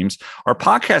Letitia James. Our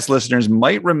podcast listeners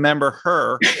might remember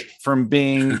her from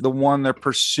being the one that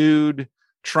pursued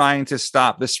trying to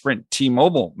stop the Sprint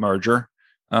T-Mobile merger.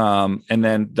 And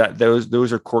then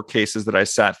those are court cases that I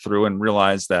sat through and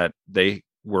realized that they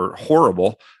were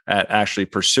horrible at actually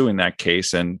pursuing that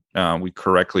case. And we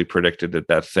correctly predicted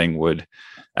that thing would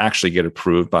actually get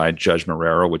approved by Judge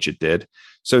Marrero, which it did.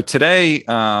 So today,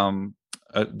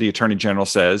 the Attorney General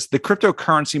says the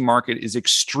cryptocurrency market is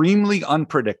extremely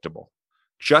unpredictable.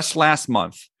 Just last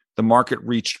month, the market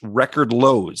reached record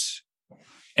lows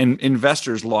and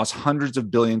investors lost hundreds of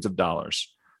billions of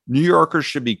dollars. New Yorkers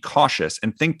should be cautious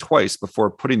and think twice before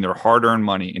putting their hard-earned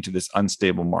money into this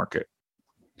unstable market.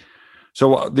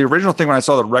 So the original thing when I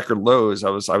saw the record lows, I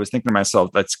was thinking to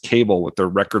myself, that's cable with their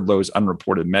record lows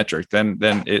unreported metric. Then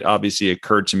it obviously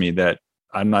occurred to me that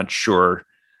I'm not sure.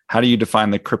 How do you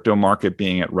define the crypto market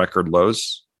being at record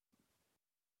lows?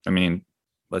 I mean,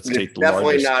 let's take the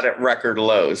definitely largest. Not at record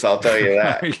lows. I'll tell you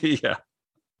that. Yeah.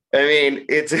 I mean,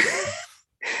 it's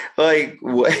like,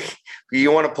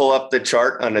 you want to pull up the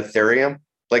chart on Ethereum,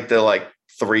 like the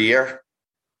 3 year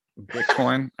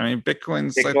Bitcoin. I mean,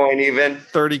 Bitcoin even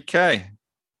 30K.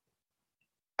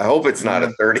 I hope it's not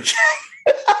a 30K.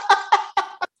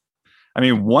 I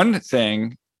mean, one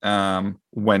thing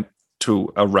went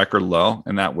to a record low,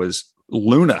 and that was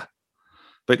Luna.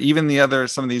 But even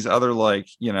some of these other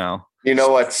Solana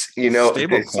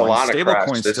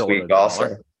crashed this week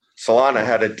also. Solana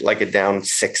had a down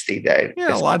 60 day.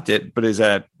 Yeah, a lot did. But is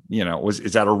that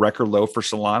is that a record low for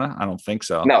Solana? I don't think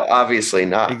so. No, obviously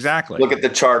not. Exactly. Look at the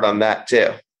chart on that too.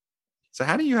 So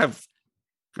how do you have?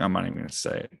 I'm not even going to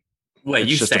say it. Wait,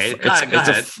 you say it. Go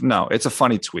ahead. No, it's a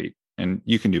funny tweet, and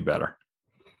you can do better.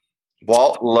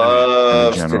 Walt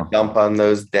loves to dump on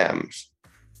those Dems.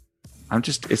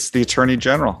 It's the Attorney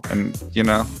General. And,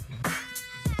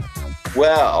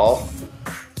 Well,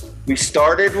 we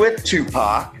started with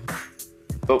Tupac,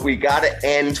 but we got to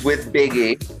end with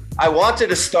Biggie. I wanted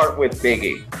to start with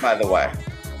Biggie, by the way,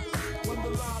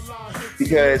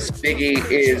 because Biggie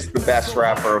is the best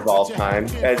rapper of all time,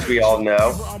 as we all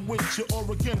know.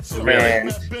 Really?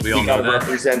 And we all know that.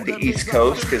 Represent the East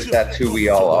Coast because that's who we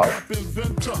all are.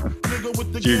 So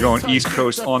you're going East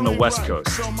Coast on the West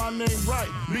Coast.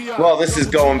 Well, this is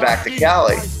going back to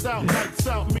Cali.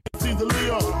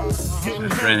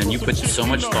 Brandon, you put so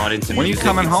much thought into when music.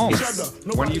 When are you coming home?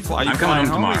 When are you flying? I'm coming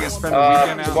home tomorrow. You spend the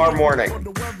weekend out? Tomorrow morning.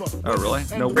 Oh, really?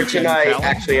 No. Rich and I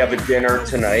actually have a dinner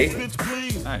tonight.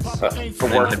 Nice. For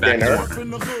work dinner.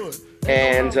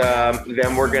 And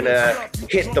then we're going to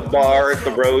hit the bar at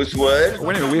the Rosewood.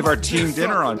 Wait a minute, we have our team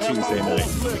dinner on Tuesday night.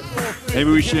 Maybe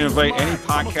we should invite any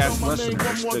podcast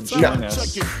listeners to join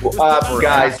us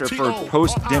guys, for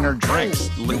post-dinner drinks.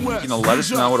 Let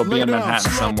us know. It'll be in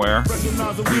Manhattan somewhere.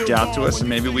 Reach out to us, and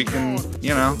maybe we can,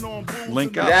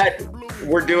 link up.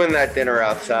 We're doing that dinner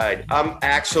outside. I'm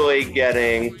actually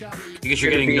getting... Because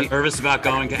you're getting nervous about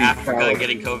going to Africa and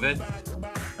getting COVID?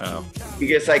 Oh.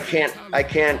 Because I can't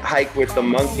hike with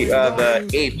the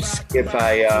apes if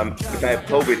I have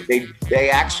COVID. They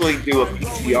actually do a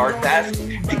PCR test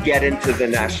to get into the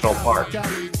national park.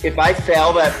 If I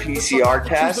fail that PCR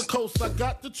test,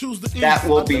 that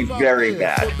will be very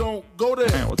bad. Well,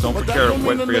 don't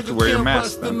forget to wear your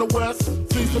mask then.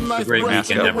 It's a great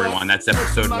weekend, everyone. That's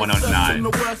episode 109.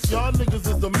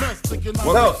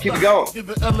 No, keep it going.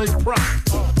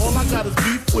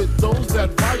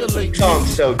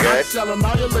 Song's so good.